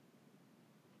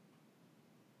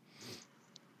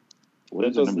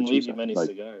 That doesn't leave you many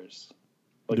cigars.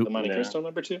 Like the Monte Cristo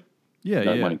number 2?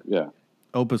 Yeah.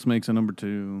 Opus makes a number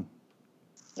 2.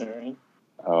 All right.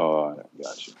 Oh, I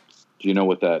got you. Do you know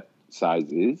what that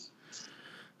size is?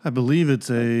 I believe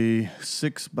it's a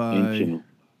 6 by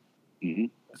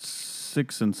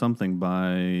 6 and something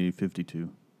by 52.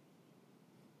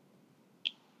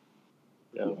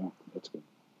 Yeah, that's good.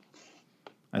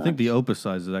 I think the Opus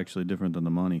size is actually different than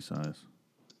the Monte size.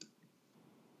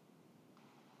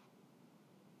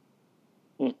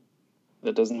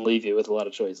 That doesn't leave you with a lot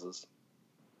of choices.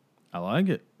 I like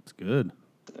it. It's good.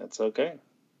 That's okay.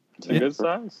 It's a good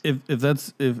size.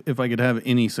 If I could have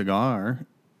any cigar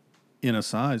in a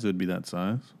size, it would be that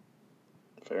size.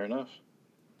 Fair enough.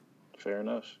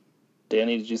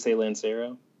 Danny, did you say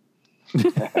Lancero?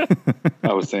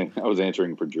 I was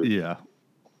answering for Drew. Yeah.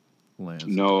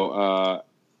 Lancero. No,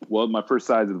 well, my first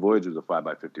size of the voyage was a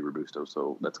 5x50 Robusto,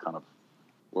 so that's kind of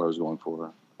what I was going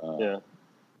for.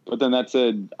 But then that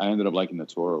said, I ended up liking the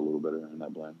Toro a little better in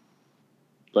that blend.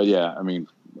 But yeah, I mean,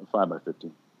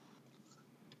 5x50.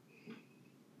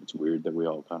 It's weird that we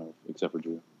all kind of, except for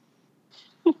Drew.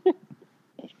 Thanks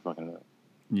for fucking it up.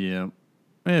 Yeah.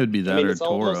 It would be that or it's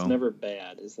Toro. Almost never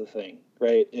bad is the thing,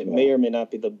 right? It may or may not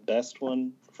be the best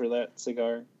one for that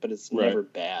cigar, but it's never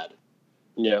bad.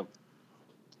 Yeah.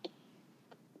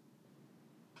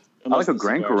 I like a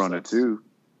Gran Corona too,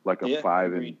 like a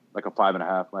 5 and like a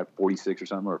 5.5, like 46 or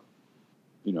something, or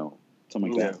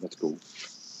something like that. That's cool.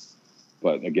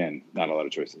 But again, not a lot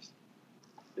of choices.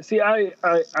 See, I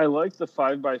like the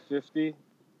 5x50.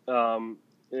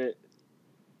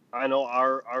 I know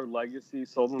our legacy,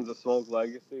 Sultans of Smoke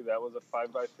legacy, that was a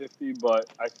 5x50,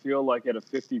 but I feel like at a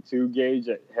 52 gauge,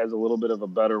 it has a little bit of a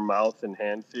better mouth and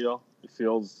hand feel. It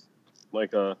feels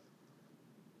like I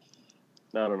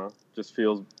don't know, just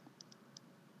feels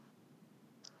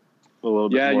a little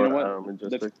bit more. You know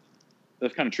what?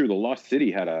 That's kind of true. The Lost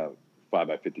City had a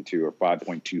 5x52 or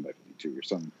 5.2 by 52 or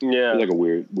something. Yeah. It's like a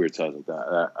weird size like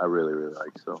that. I really, really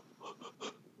like. So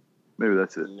maybe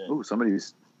that's it. Yeah. Oh,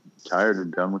 somebody's tired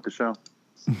and done with the show.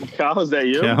 Cow, is that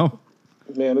you? Cow?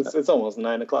 Man, it's almost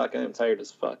 9 o'clock. I am tired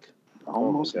as fuck.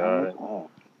 Almost. I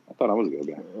thought I was a good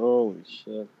guy. Holy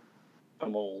shit.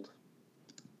 I'm old.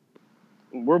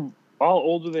 We're all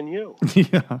older than you.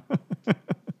 Yeah.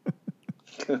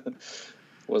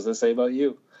 What does that say about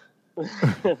you?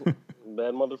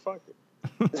 Bad motherfucker.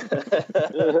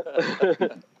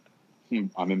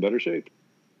 I'm in better shape.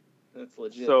 That's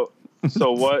legit. So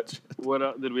what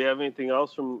did we have anything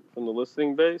else from the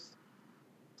listening base?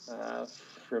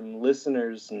 From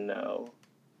listeners, no.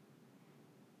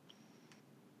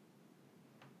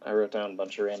 I wrote down a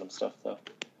bunch of random stuff, though.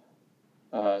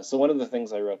 So one of the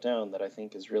things I wrote down that I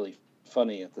think is really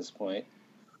funny at this point,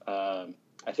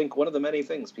 I think one of the many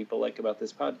things people like about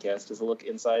this podcast is a look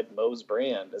inside Mo's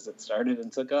brand as it started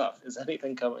and took off. Is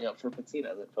anything coming up for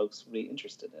Patina that folks would be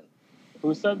interested in?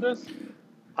 Who said this?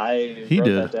 I wrote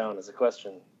that down as a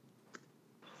question.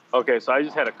 Okay, so I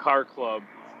just had a car club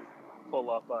pull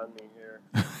up on me here.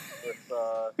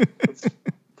 It's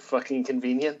fucking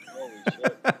convenient. Holy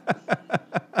shit.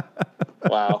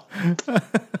 Wow.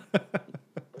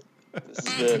 This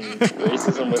has been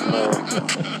Racism with Mo.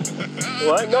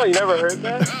 What? No, you never heard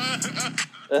that?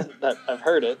 I've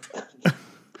heard it.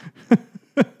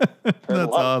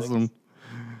 That's awesome.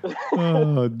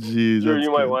 Oh, jeez. Drew, that's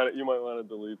you good. might want to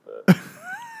delete that.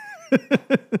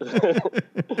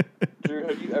 Drew,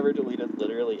 have you ever deleted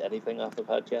literally anything off the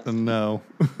podcast? No.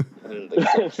 I didn't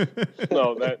think so.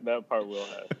 No, that part will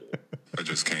have to. I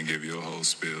just can't give you a whole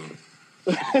spiel.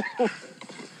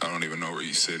 I don't even know where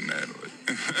you're sitting at.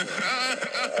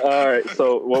 All right,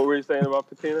 so what were you saying about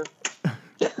Patina?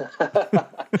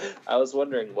 I was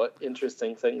wondering what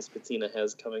interesting things Patina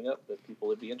has coming up that people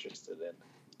would be interested in.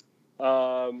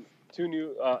 A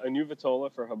new Vitola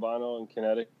for Habano in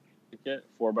Connecticut,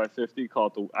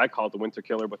 4x50. I call it the Winter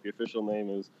Killer, but the official name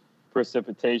is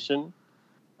Precipitation.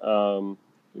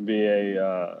 Be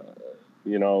a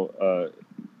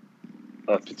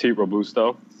Petit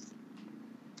Robusto.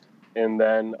 And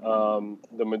then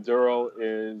the Maduro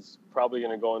is probably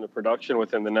going to go into production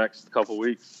within the next couple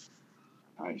weeks.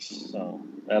 Nice. So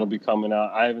that'll be coming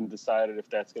out. I haven't decided if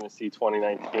that's going to see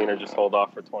 2019 or just hold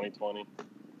off for 2020.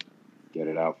 Get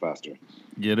it out faster.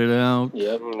 Get it out.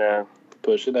 Yep. Nah.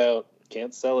 Push it out.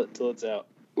 Can't sell it till it's out.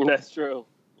 That's true.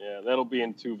 Yeah, that'll be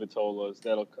in 2 Vitolas.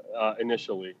 That'll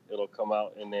initially it'll come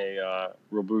out in a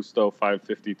Robusto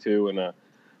 552 and a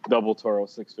Double Toro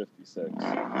 656.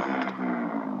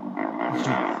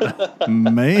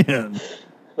 Man.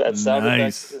 That sound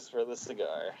Nice. effect is for the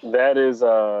cigar. That is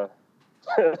no,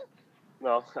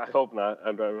 I hope not.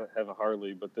 I'd rather have a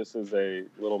Harley, but this is a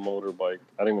little motorbike.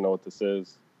 I don't even know what this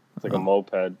is. It's like a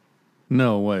moped.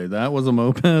 No way. That was a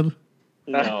moped?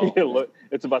 No. Look,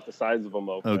 it's about the size of a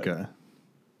moped. Okay.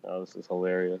 Oh, this is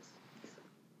hilarious.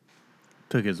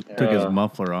 Took his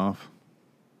muffler off.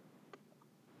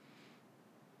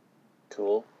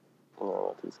 Cool. I don't know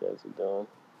what these guys are doing.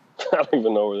 I don't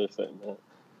even know where they're sitting at.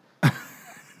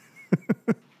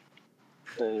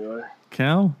 Anyway.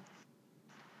 Cal?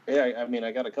 Yeah, I mean,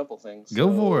 I got a couple things.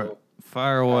 Go for it.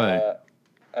 Fire away.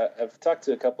 I've talked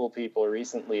to a couple of people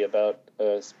recently about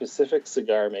a specific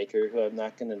cigar maker who I'm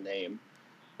not going to name,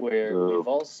 where we've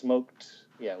all smoked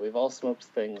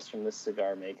things from this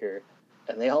cigar maker,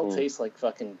 and they all taste like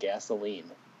fucking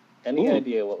gasoline. Any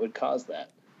idea what would cause that?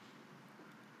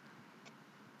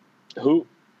 Who?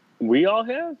 We all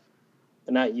have?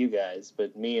 Not you guys,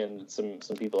 but me and some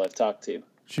people I've talked to.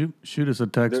 Shoot us a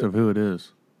text of who it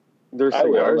is. Their I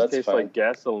will, cigars that's taste fine. like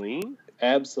gasoline?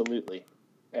 Absolutely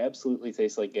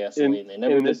tastes like gasoline. They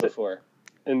never did before.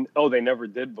 They never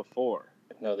did before.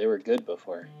 No, they were good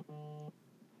before.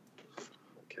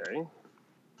 Okay.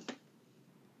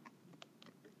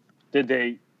 Did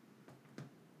they?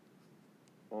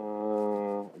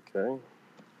 Okay.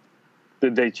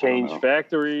 Did they change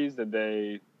factories? Did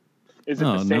they? Is it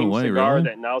the same cigar really?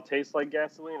 that now tastes like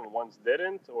gasoline and once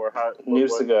didn't, or how? New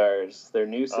cigars. Their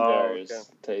new cigars okay.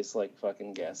 taste like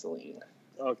fucking gasoline.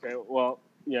 Okay. Well,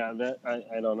 yeah. That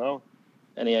I don't know.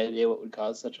 Any idea what would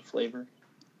cause such a flavor?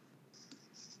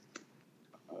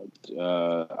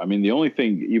 I mean, the only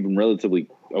thing, even relatively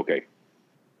okay,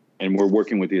 and we're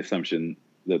working with the assumption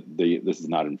that this is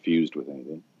not infused with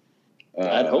anything.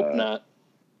 I'd hope not.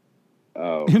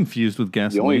 Infused with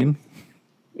gasoline?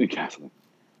 Gasoline.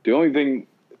 The only thing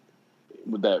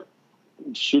that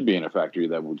should be in a factory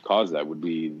that would cause that would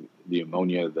be the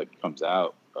ammonia that comes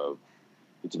out of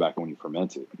the tobacco when you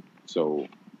ferment it. So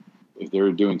if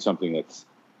they're doing something that's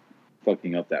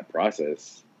fucking up that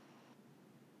process,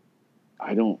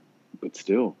 but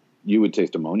still, you would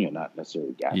taste ammonia, not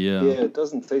necessarily gas. Yeah, it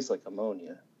doesn't taste like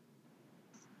ammonia.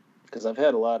 Because I've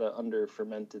had a lot of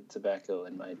under-fermented tobacco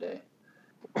in my day.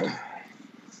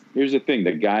 Here's the thing.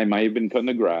 The guy might have been cutting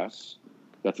the grass,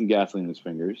 got some gasoline in his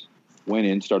fingers, went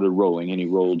in, started rolling, and he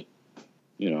rolled,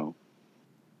 a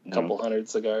couple hundred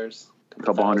cigars.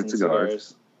 Couple hundred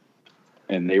cigars.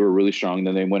 And they were really strong.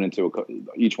 Then they went into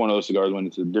each one of those cigars went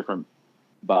into a different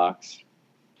box.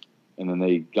 And then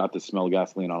they got to smell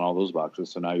gasoline on all those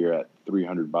boxes. So now you're at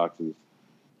 300 boxes.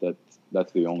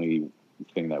 That's the only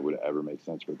thing that would ever make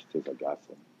sense for it to taste like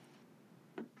gasoline.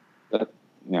 I don't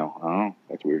know.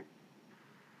 That's weird.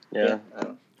 Yeah.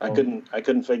 I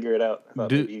couldn't figure it out. I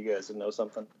thought maybe you guys would know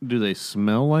something. Do they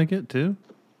smell like it too?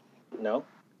 No.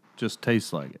 Just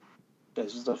taste like it.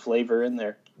 There's just a flavor in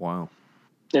there. Wow.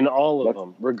 In all of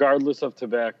them, regardless of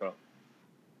tobacco.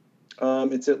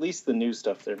 It's at least the new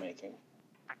stuff they're making.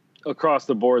 Across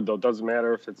the board, though, doesn't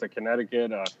matter if it's a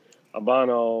Connecticut,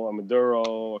 Habano, a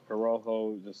Maduro, a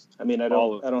Corojo, just. I mean, I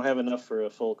don't have enough for a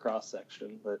full cross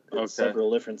section, but it's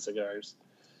several different cigars.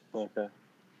 Okay.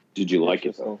 Did you like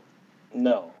it though?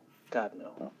 No, God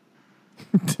no.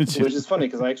 Which is funny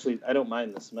because I don't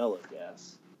mind the smell of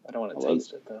gas. I don't want to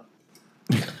taste it though.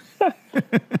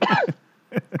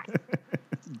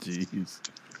 Jeez.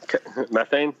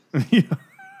 Methane? Yeah.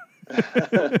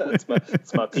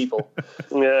 it's my people.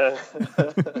 Yeah.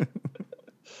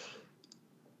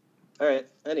 All right.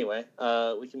 Anyway,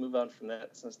 we can move on from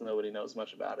that since nobody knows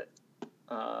much about it.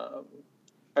 All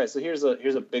right. So here's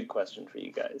a big question for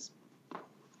you guys.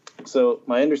 So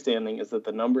my understanding is that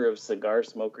the number of cigar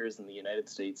smokers in the United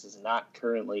States is not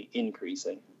currently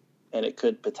increasing, and it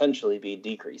could potentially be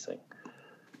decreasing.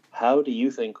 How do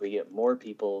you think we get more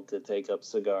people to take up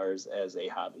cigars as a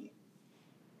hobby?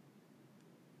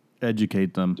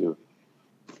 Educate them.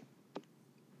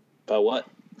 About what?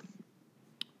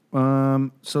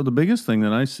 So the biggest thing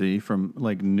that I see from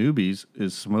like newbies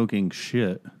is smoking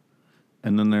shit.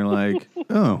 And then they're like,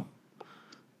 oh,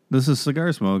 this is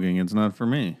cigar smoking. It's not for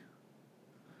me.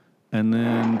 And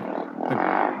then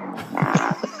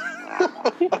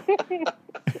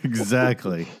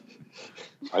exactly.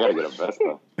 I gotta get a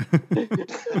Vespa.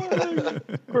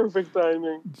 Perfect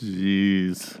timing.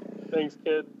 Jeez. Thanks,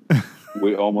 kid.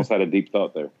 We almost had a deep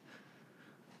thought there.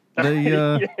 They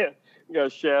yeah, you got a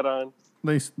shat on.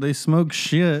 They smoke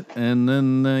shit, and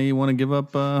then you want to give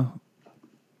up.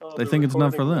 They think it's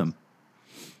not for them.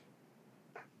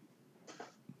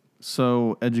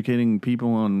 So educating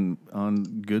people on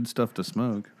good stuff to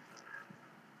smoke,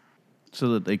 so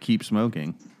that they keep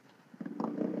smoking.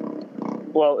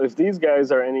 Well, if these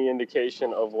guys are any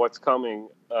indication of what's coming,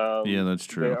 yeah, that's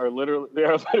true. They are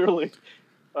literally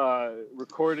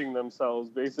recording themselves,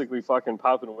 basically fucking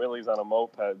popping wheelies on a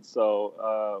moped.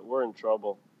 So we're in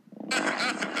trouble. But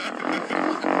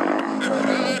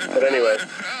anyway,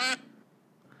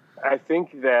 I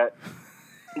think that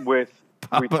we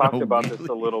talked about this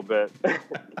a little bit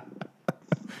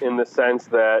in the sense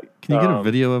that. Can you get a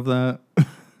video of that?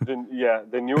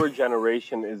 The newer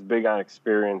generation is big on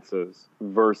experiences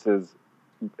versus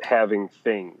having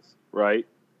things, right?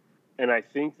 And I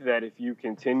think that if you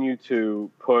continue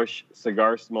to push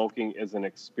cigar smoking as an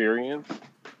experience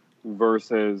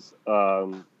versus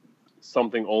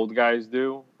something old guys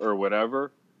do or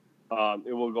whatever,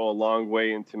 it will go a long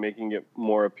way into making it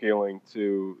more appealing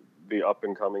to the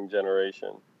up-and-coming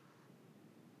generation.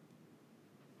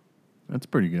 That's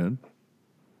pretty good.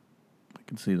 I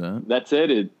can see that. That's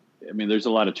it. I mean, there's a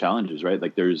lot of challenges, right?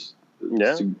 Like there's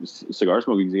cigar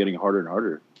smoking is getting harder and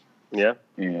harder. Yeah.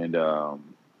 And,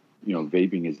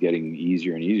 vaping is getting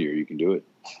easier and easier. You can do it.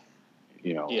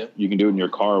 You can do it in your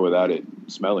car without it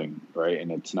smelling, right?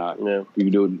 And it's not. Yeah.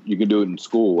 You can do it in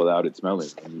school without it smelling.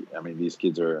 And, I mean, these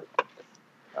kids are.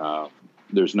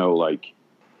 There's no like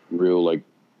real like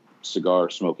cigar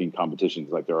smoking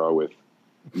competitions like there are with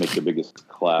make the biggest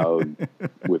cloud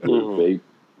with your vape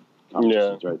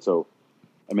competitions, right? So,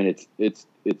 I mean, it's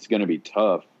going to be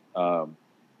tough. I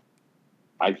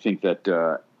think that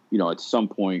at some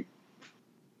point.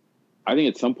 I think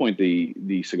at some point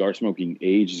the cigar smoking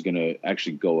age is going to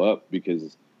actually go up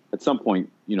because at some point,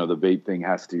 the vape thing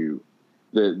has to,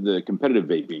 the competitive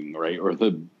vaping, right, or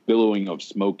the billowing of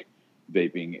smoke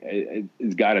vaping,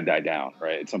 it's got to die down,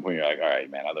 right? At some point, you're like, all right,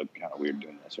 man, I look kind of weird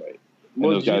doing this, right? And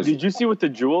well, did you see what the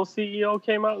Juul CEO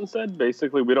came out and said?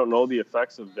 Basically, we don't know the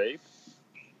effects of vape.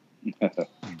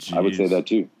 I would say that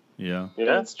too. Yeah,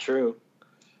 that's true.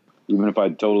 Even if I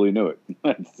totally knew it.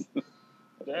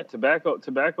 Yeah,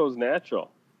 tobacco's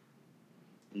natural.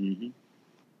 Mm-hmm.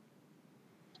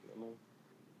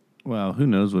 Well, who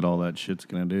knows what all that shit's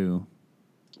gonna do?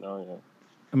 Oh yeah.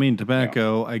 I mean,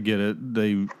 tobacco, I get it.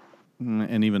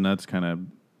 And even that's kind of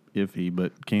iffy,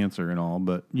 but cancer and all.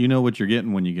 But you know what you're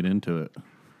getting when you get into it.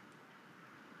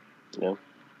 Yeah.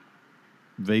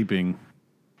 Vaping.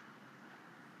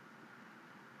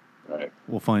 All right.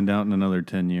 We'll find out in another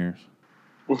 10 years.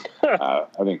 I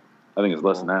think it's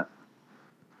less than that.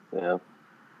 Yeah.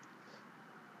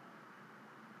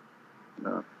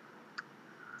 No.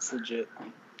 It's legit.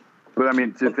 But I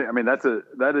mean,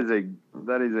 that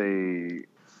is a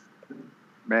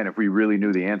man. If we really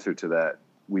knew the answer to that,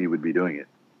 we would be doing it,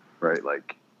 right?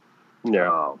 Like, you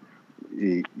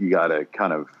got to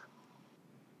kind of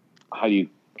how do you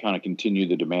kind of continue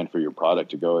the demand for your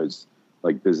product to go as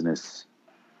like business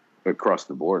across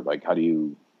the board? Like, how do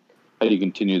you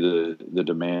continue the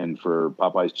demand for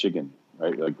Popeye's chicken,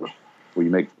 right? Like, well,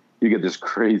 you get this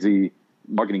crazy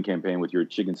marketing campaign with your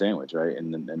chicken sandwich, right?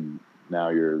 And now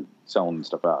you're selling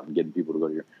stuff out and getting people to go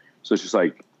to your. So it's just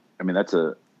like, I mean, that's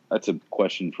a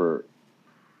question for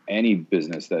any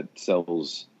business that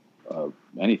sells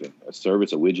anything, a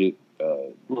service, a widget,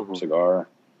 cigar.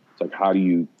 It's like, how do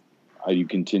you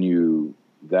continue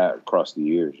that across the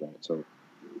years, right? So,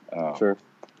 Sure.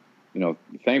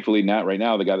 Thankfully, not right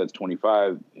now. The guy that's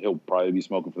 25, he'll probably be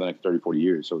smoking for the next 30, 40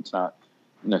 years. So it's not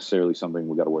necessarily something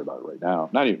we got to worry about right now.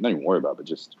 Not even worry about,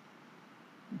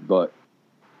 but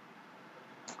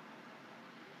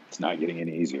it's not getting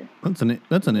any easier. That's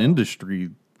an industry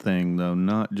thing, though,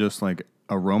 not just like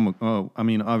aroma. Oh, I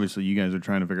mean, obviously, you guys are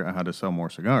trying to figure out how to sell more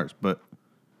cigars, but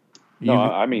you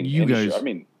industry, guys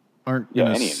aren't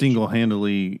going to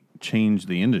single-handedly change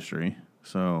the industry.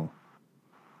 So,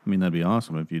 I mean, that'd be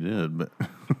awesome if you did, but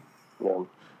yeah.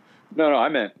 No, I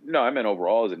meant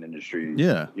overall as an industry.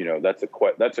 Yeah, that's a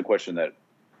question that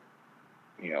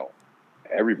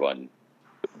everyone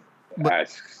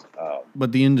asks.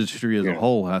 But the industry as a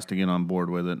whole has to get on board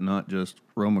with it, not just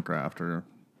Romacraft or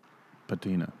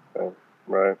Patina.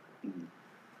 Right.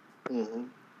 Mm-hmm.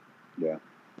 Yeah.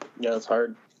 Yeah, it's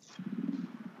hard.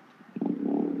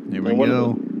 Here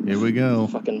we go.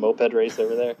 Fucking moped race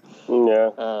over there. Yeah.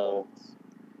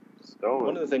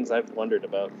 One of the things I've wondered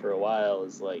about for a while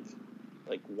is like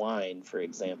wine, for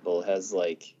example, has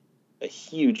like a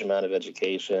huge amount of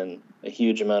education, a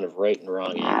huge amount of right and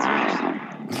wrong answers.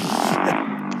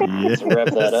 Yes. To wrap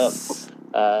that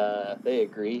up, they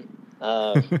agree.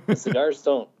 The cigars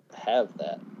don't have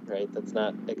that, right? That's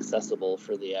not accessible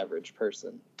for the average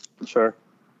person. Sure.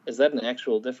 Is that an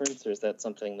actual difference, or is that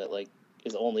something that like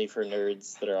is only for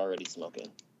nerds that are already smoking?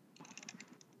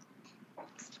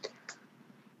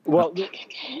 Well,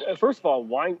 first of all,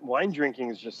 wine drinking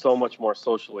is just so much more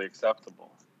socially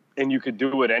acceptable, and you could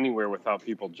do it anywhere without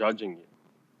people judging you,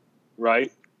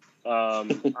 right?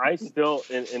 I still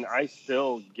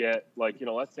get like,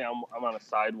 let's say I'm on a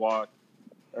sidewalk,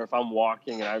 or if I'm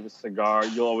walking and I have a cigar,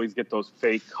 you'll always get those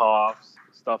fake coughs,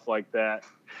 stuff like that.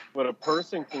 But a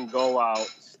person can go out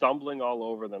stumbling all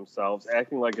over themselves,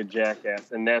 acting like a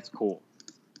jackass, and that's cool.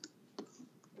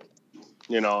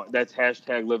 That's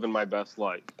hashtag living my best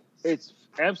life. It's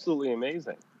absolutely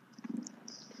amazing.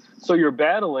 So you're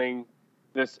battling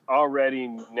this already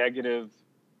negative,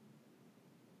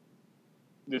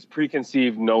 this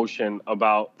preconceived notion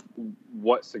about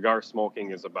what cigar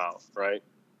smoking is about, right?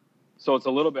 So it's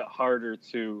a little bit harder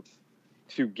to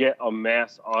get a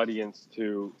mass audience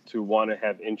to want to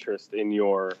have interest in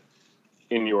your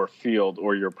field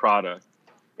or your product.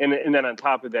 And then on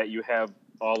top of that, you have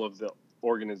all of the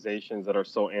organizations that are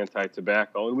so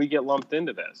anti-tobacco, and we get lumped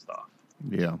into that stuff.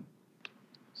 Yeah.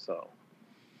 So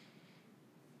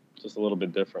just a little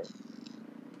bit different.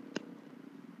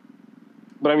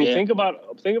 But I mean, think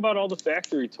about all the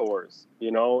factory tours,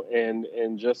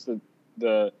 and just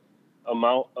the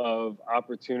amount of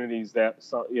opportunities that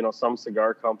some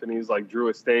cigar companies like Drew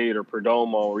Estate or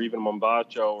Perdomo or even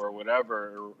Mombacho or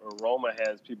whatever, or Roma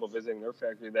has people visiting their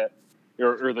factory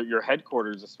your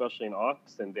headquarters, especially in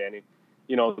Austin, Danny.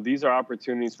 These are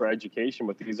opportunities for education,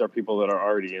 but these are people that are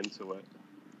already into it.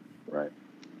 Right.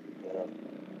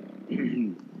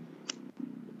 Yeah.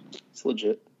 It's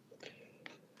legit.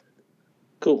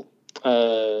 Cool.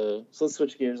 So let's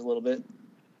switch gears a little bit.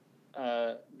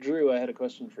 Drew, I had a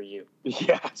question for you.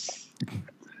 Yes.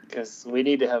 Because we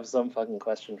need to have some fucking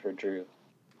question for Drew.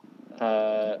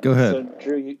 Go ahead. So,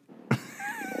 Drew,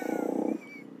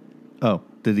 Oh,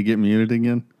 did he get muted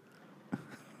again?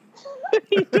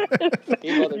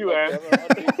 You asked.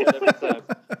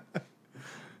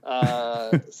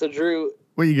 So, Drew.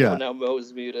 What you got? Oh, now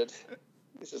Mo's muted.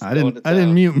 I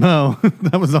didn't mute Mo.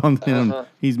 That was on him. Uh-huh.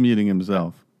 He's muting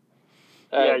himself.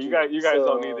 Yeah, you guys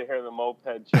don't need to hear the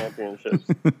moped championships.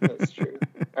 That's true.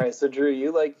 All right, so Drew,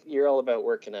 you're all about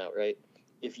working out, right?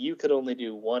 If you could only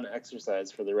do one exercise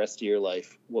for the rest of your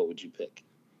life, what would you pick?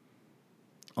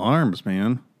 Arms,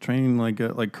 man. Training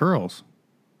like curls.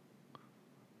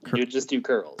 You'd just do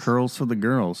curls. Curls for the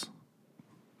girls.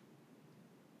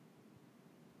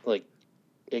 Like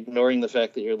ignoring the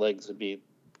fact that your legs would be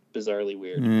bizarrely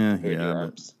weird compared to your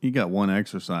arms. You got one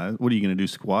exercise. What are you going to do,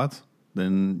 squats? I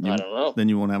don't know. Then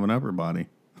you won't have an upper body.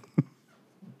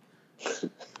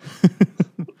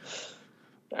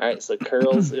 All right, so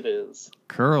curls it is.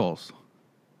 Curls.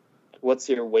 What's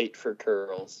your weight for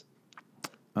curls?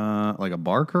 Like a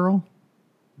bar curl?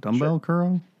 Dumbbell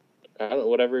curl? I don't know,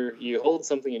 whatever. You hold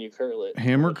something and you curl it.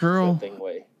 Hammer curl? That thing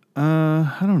weigh?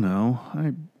 I don't know.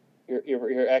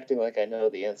 You're acting like I know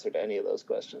the answer to any of those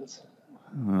questions.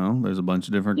 Well, there's a bunch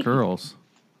of different curls.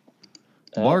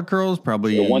 Bar curls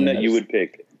probably the one that you would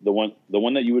pick. The one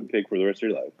that you would pick for the rest of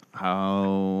your life.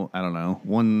 How I don't know.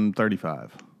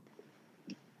 135.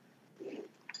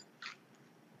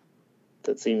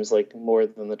 That seems like more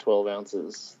than the 12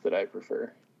 ounces that I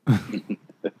prefer.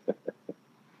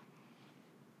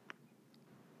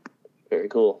 Very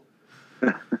cool.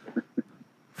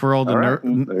 For all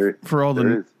the for all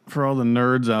the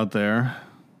nerds out there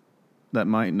that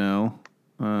might know,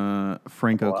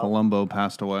 Franco Colombo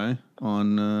passed away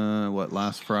on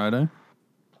last Friday.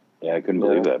 Yeah, I couldn't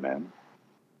believe that, man.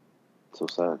 So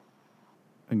sad.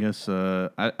 I guess I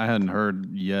hadn't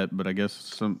heard yet, but I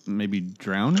guess maybe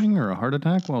drowning or a heart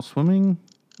attack while swimming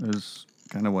is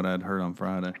kind of what I'd heard on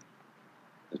Friday.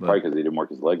 It's probably because he didn't work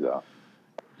his legs out.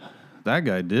 That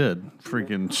guy did.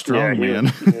 Freaking strong man.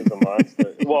 He was a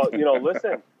monster. Well,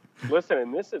 listen,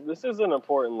 and this is an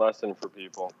important lesson for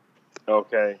people.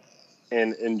 Okay.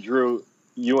 And Drew,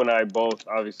 you and I both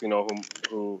obviously know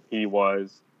who he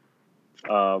was.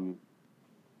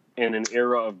 In an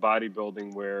era of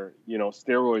bodybuilding where,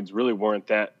 steroids really weren't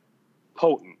that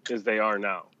potent as they are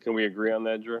now. Can we agree on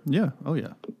that, Drew? Yeah. Oh,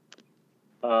 yeah.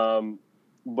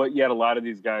 But yet a lot of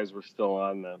these guys were still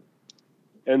on them.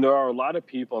 And there are a lot of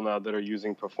people now that are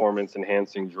using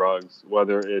performance-enhancing drugs,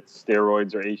 whether it's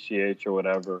steroids or HGH or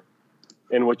whatever.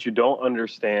 And what you don't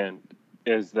understand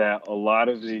is that a lot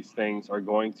of these things are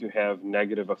going to have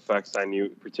negative effects on you,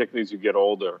 particularly as you get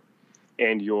older,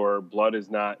 and your blood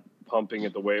is not pumping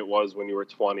it the way it was when you were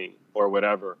 20 or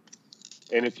whatever.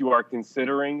 And if you are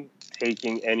considering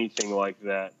taking anything like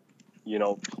that,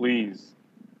 please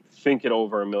think it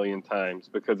over a million times,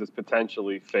 because it's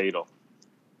potentially fatal.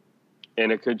 And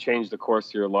it could change the course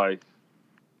of your life.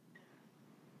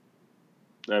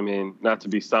 I mean, not to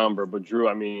be somber, but Drew,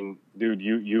 dude,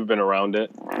 you've been around it.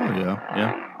 Oh, yeah.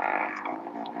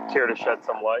 Care to shed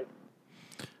some light?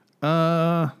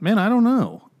 Man, I don't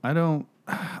know.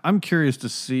 I'm curious to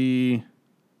see.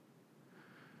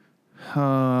 This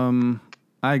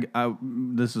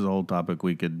is a whole topic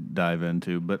we could dive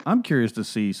into, but I'm curious to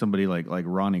see somebody like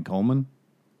Ronnie Coleman.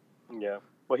 Yeah.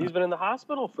 Well, he's been in the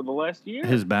hospital for the last year.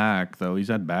 His back, though, he's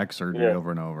had back surgery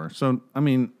over and over. So,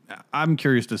 I'm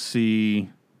curious to see,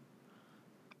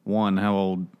 one, how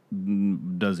old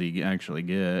does he actually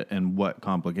get, and what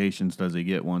complications does he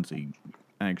get once he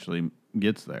actually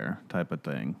gets there, type of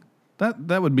thing.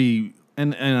 That would be,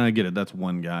 and I get it, that's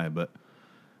one guy, but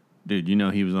dude,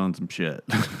 he was on some shit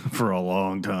for a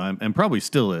long time, and probably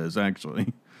still is,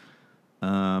 actually.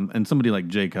 And somebody like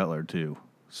Jay Cutler, too.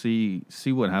 See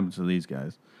what happens to these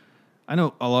guys. I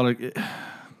know a lot of.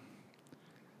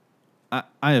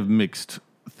 I have mixed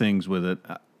things with it,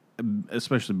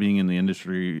 especially being in the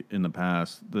industry in the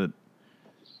past. That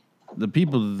the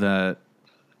people that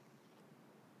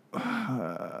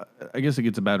I guess it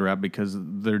gets a bad rap because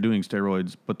they're doing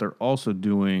steroids, but they're also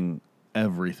doing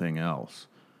everything else.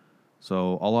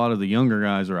 So a lot of the younger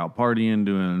guys are out partying,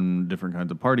 doing different kinds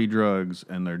of party drugs,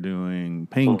 and they're doing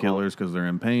painkillers because they're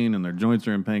in pain, and their joints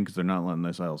are in pain because they're not letting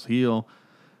their cells heal,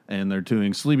 and they're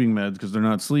doing sleeping meds because they're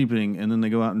not sleeping, and then they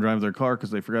go out and drive their car because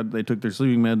they forgot they took their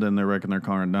sleeping med, then they're wrecking their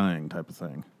car and dying, type of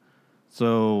thing.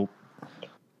 So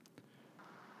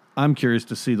I'm curious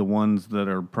to see the ones that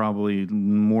are probably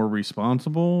more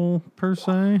responsible, per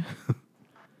se,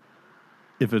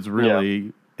 if it's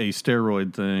really a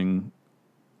steroid thing,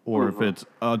 or if it's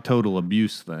a total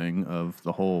abuse thing of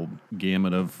the whole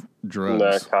gamut of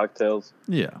drugs. Cocktails.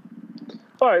 Yeah.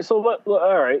 All right,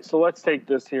 so let's take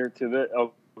this here to the.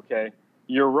 Okay,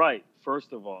 you're right.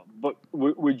 First of all, but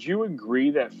would you agree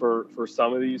that for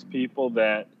some of these people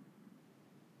that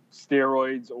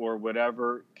steroids or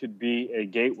whatever could be a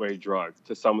gateway drug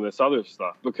to some of this other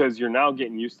stuff, because you're now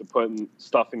getting used to putting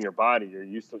stuff in your body. You're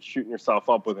used to shooting yourself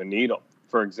up with a needle,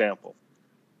 for example.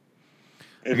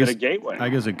 Is it a gateway? I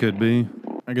guess it could be.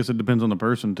 I guess it depends on the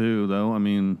person, too, though.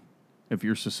 If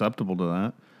you're susceptible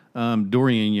to that.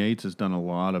 Dorian Yates has done a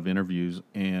lot of interviews,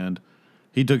 and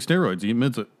he took steroids. He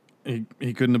admits it.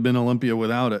 He couldn't have been Olympia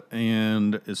without it.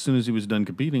 And as soon as he was done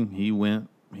competing, he went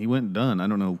done. I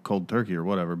don't know, cold turkey or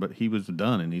whatever, but he was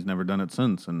done, and he's never done it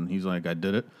since. And he's like, I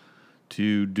did it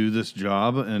to do this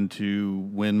job and to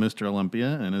win Mr.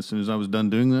 Olympia. And as soon as I was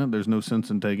done doing that, there's no sense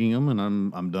in taking him, and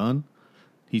I'm done.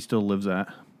 He still lives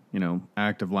that,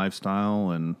 active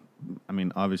lifestyle. And,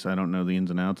 obviously I don't know the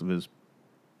ins and outs of his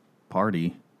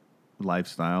party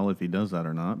lifestyle, if he does that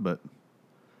or not. But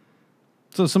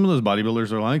so some of those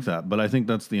bodybuilders are like that. But I think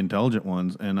that's the intelligent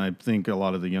ones. And I think a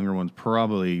lot of the younger ones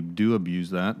probably do abuse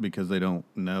that because they don't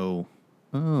know,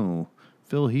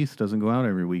 Phil Heath doesn't go out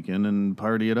every weekend and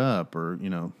party it up, or,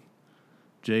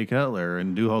 Jay Cutler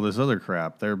and do all this other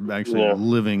crap. They're actually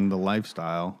living the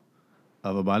lifestyle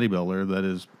of a bodybuilder that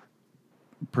is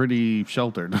pretty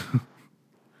sheltered.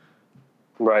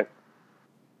 Right.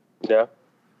 Yeah.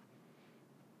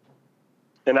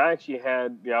 And I actually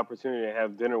had the opportunity to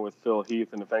have dinner with Phil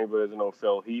Heath. And if anybody doesn't know who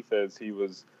Phil Heath is, he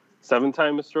was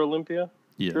 7-time Mr. Olympia.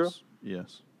 Yes. True?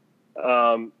 Yes.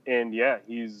 And yeah,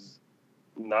 he's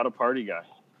not a party guy.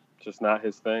 Just not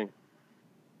his thing.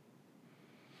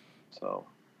 So,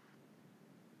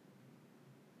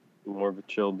 more of a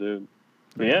chill dude.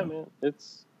 But yeah, man,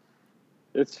 it's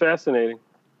fascinating.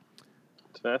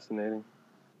 It's fascinating.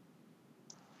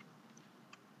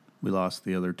 We lost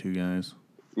the other two guys.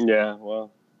 Yeah,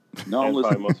 well, No, I'm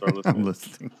listening. most are listening. I'm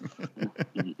listening.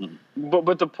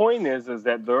 But the point is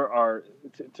that there are,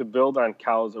 to build on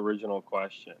Cal's original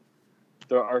question,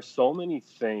 there are so many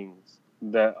things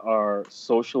that are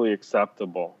socially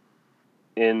acceptable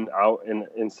in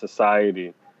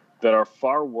society that are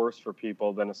far worse for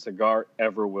people than a cigar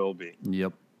ever will be.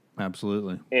 Yep,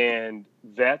 absolutely. And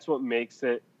that's what makes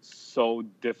it so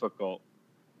difficult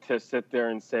to sit there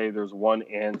and say there's one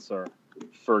answer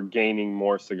for gaining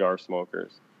more cigar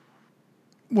smokers.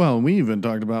 Well, we even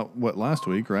talked about last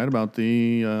week, right? About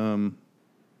the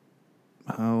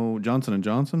how Johnson &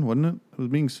 Johnson, wasn't it? It was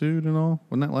being sued and all.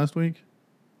 Wasn't that last week?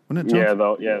 Wasn't it Johnson?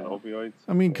 The opioids.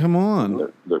 I mean, come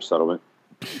on. Their settlement.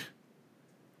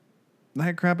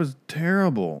 That crap is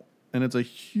terrible. And it's a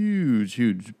huge,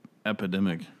 huge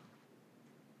epidemic.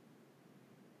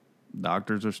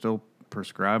 Doctors are still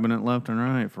prescribing it left and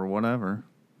right for whatever.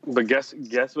 But guess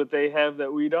what they have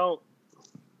that we don't?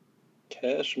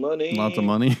 Cash money. Lots of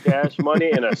money. Cash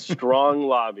money and a strong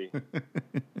lobby.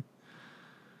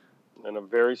 And a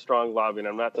very strong lobby. And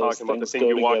I'm not Those talking about the things thing go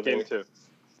you walk together. into.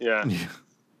 Yeah.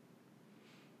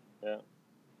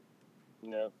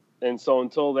 Yeah. And so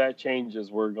until that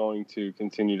changes, we're going to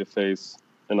continue to face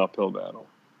an uphill battle.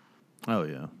 Oh,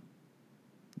 yeah.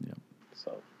 Yeah.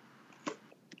 So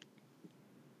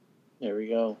There we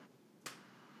go.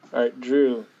 All right,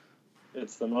 Drew,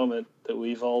 it's the moment that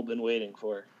we've all been waiting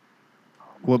for.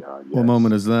 What God, what yes.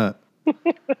 moment is that?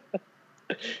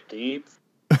 Deep.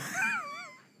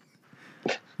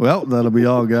 Well, that'll be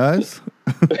all, guys.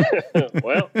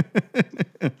 well,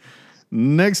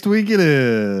 Next week it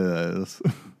is.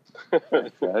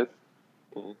 Guys.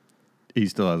 He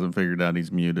still hasn't figured out he's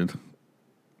muted.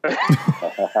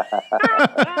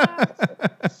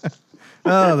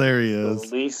 Oh, there he The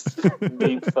is. least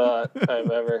deep thought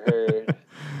I've ever heard.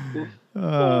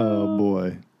 Oh,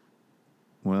 boy.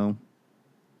 Well,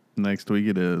 next week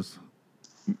it is.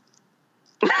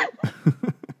 I'm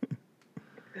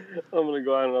going to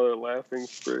go on another laughing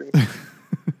spree.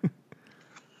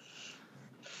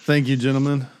 Thank you,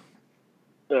 gentlemen.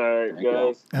 All right, Thank you.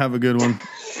 guys. Have a good one.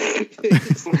 He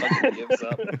just fucking gives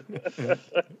up.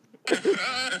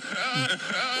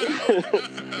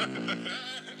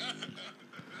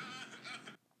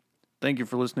 Thank you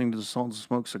for listening to the Sultans of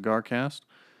Smoke Cigar Cast.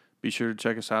 Be sure to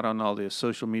check us out on all the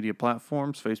social media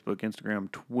platforms, Facebook,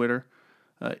 Instagram, Twitter.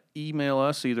 Email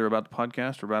us either about the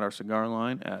podcast or about our cigar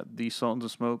line at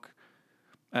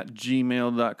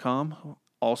thesultansofsmoke@gmail.com.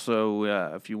 Also,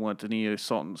 if you want any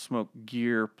Sultan Smoke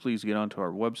gear, please get onto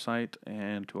our website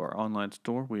and to our online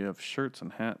store. We have shirts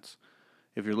and hats.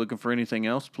 If you're looking for anything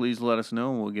else, please let us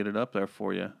know and we'll get it up there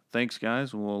for you. Thanks,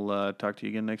 guys. We'll talk to you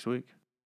again next week.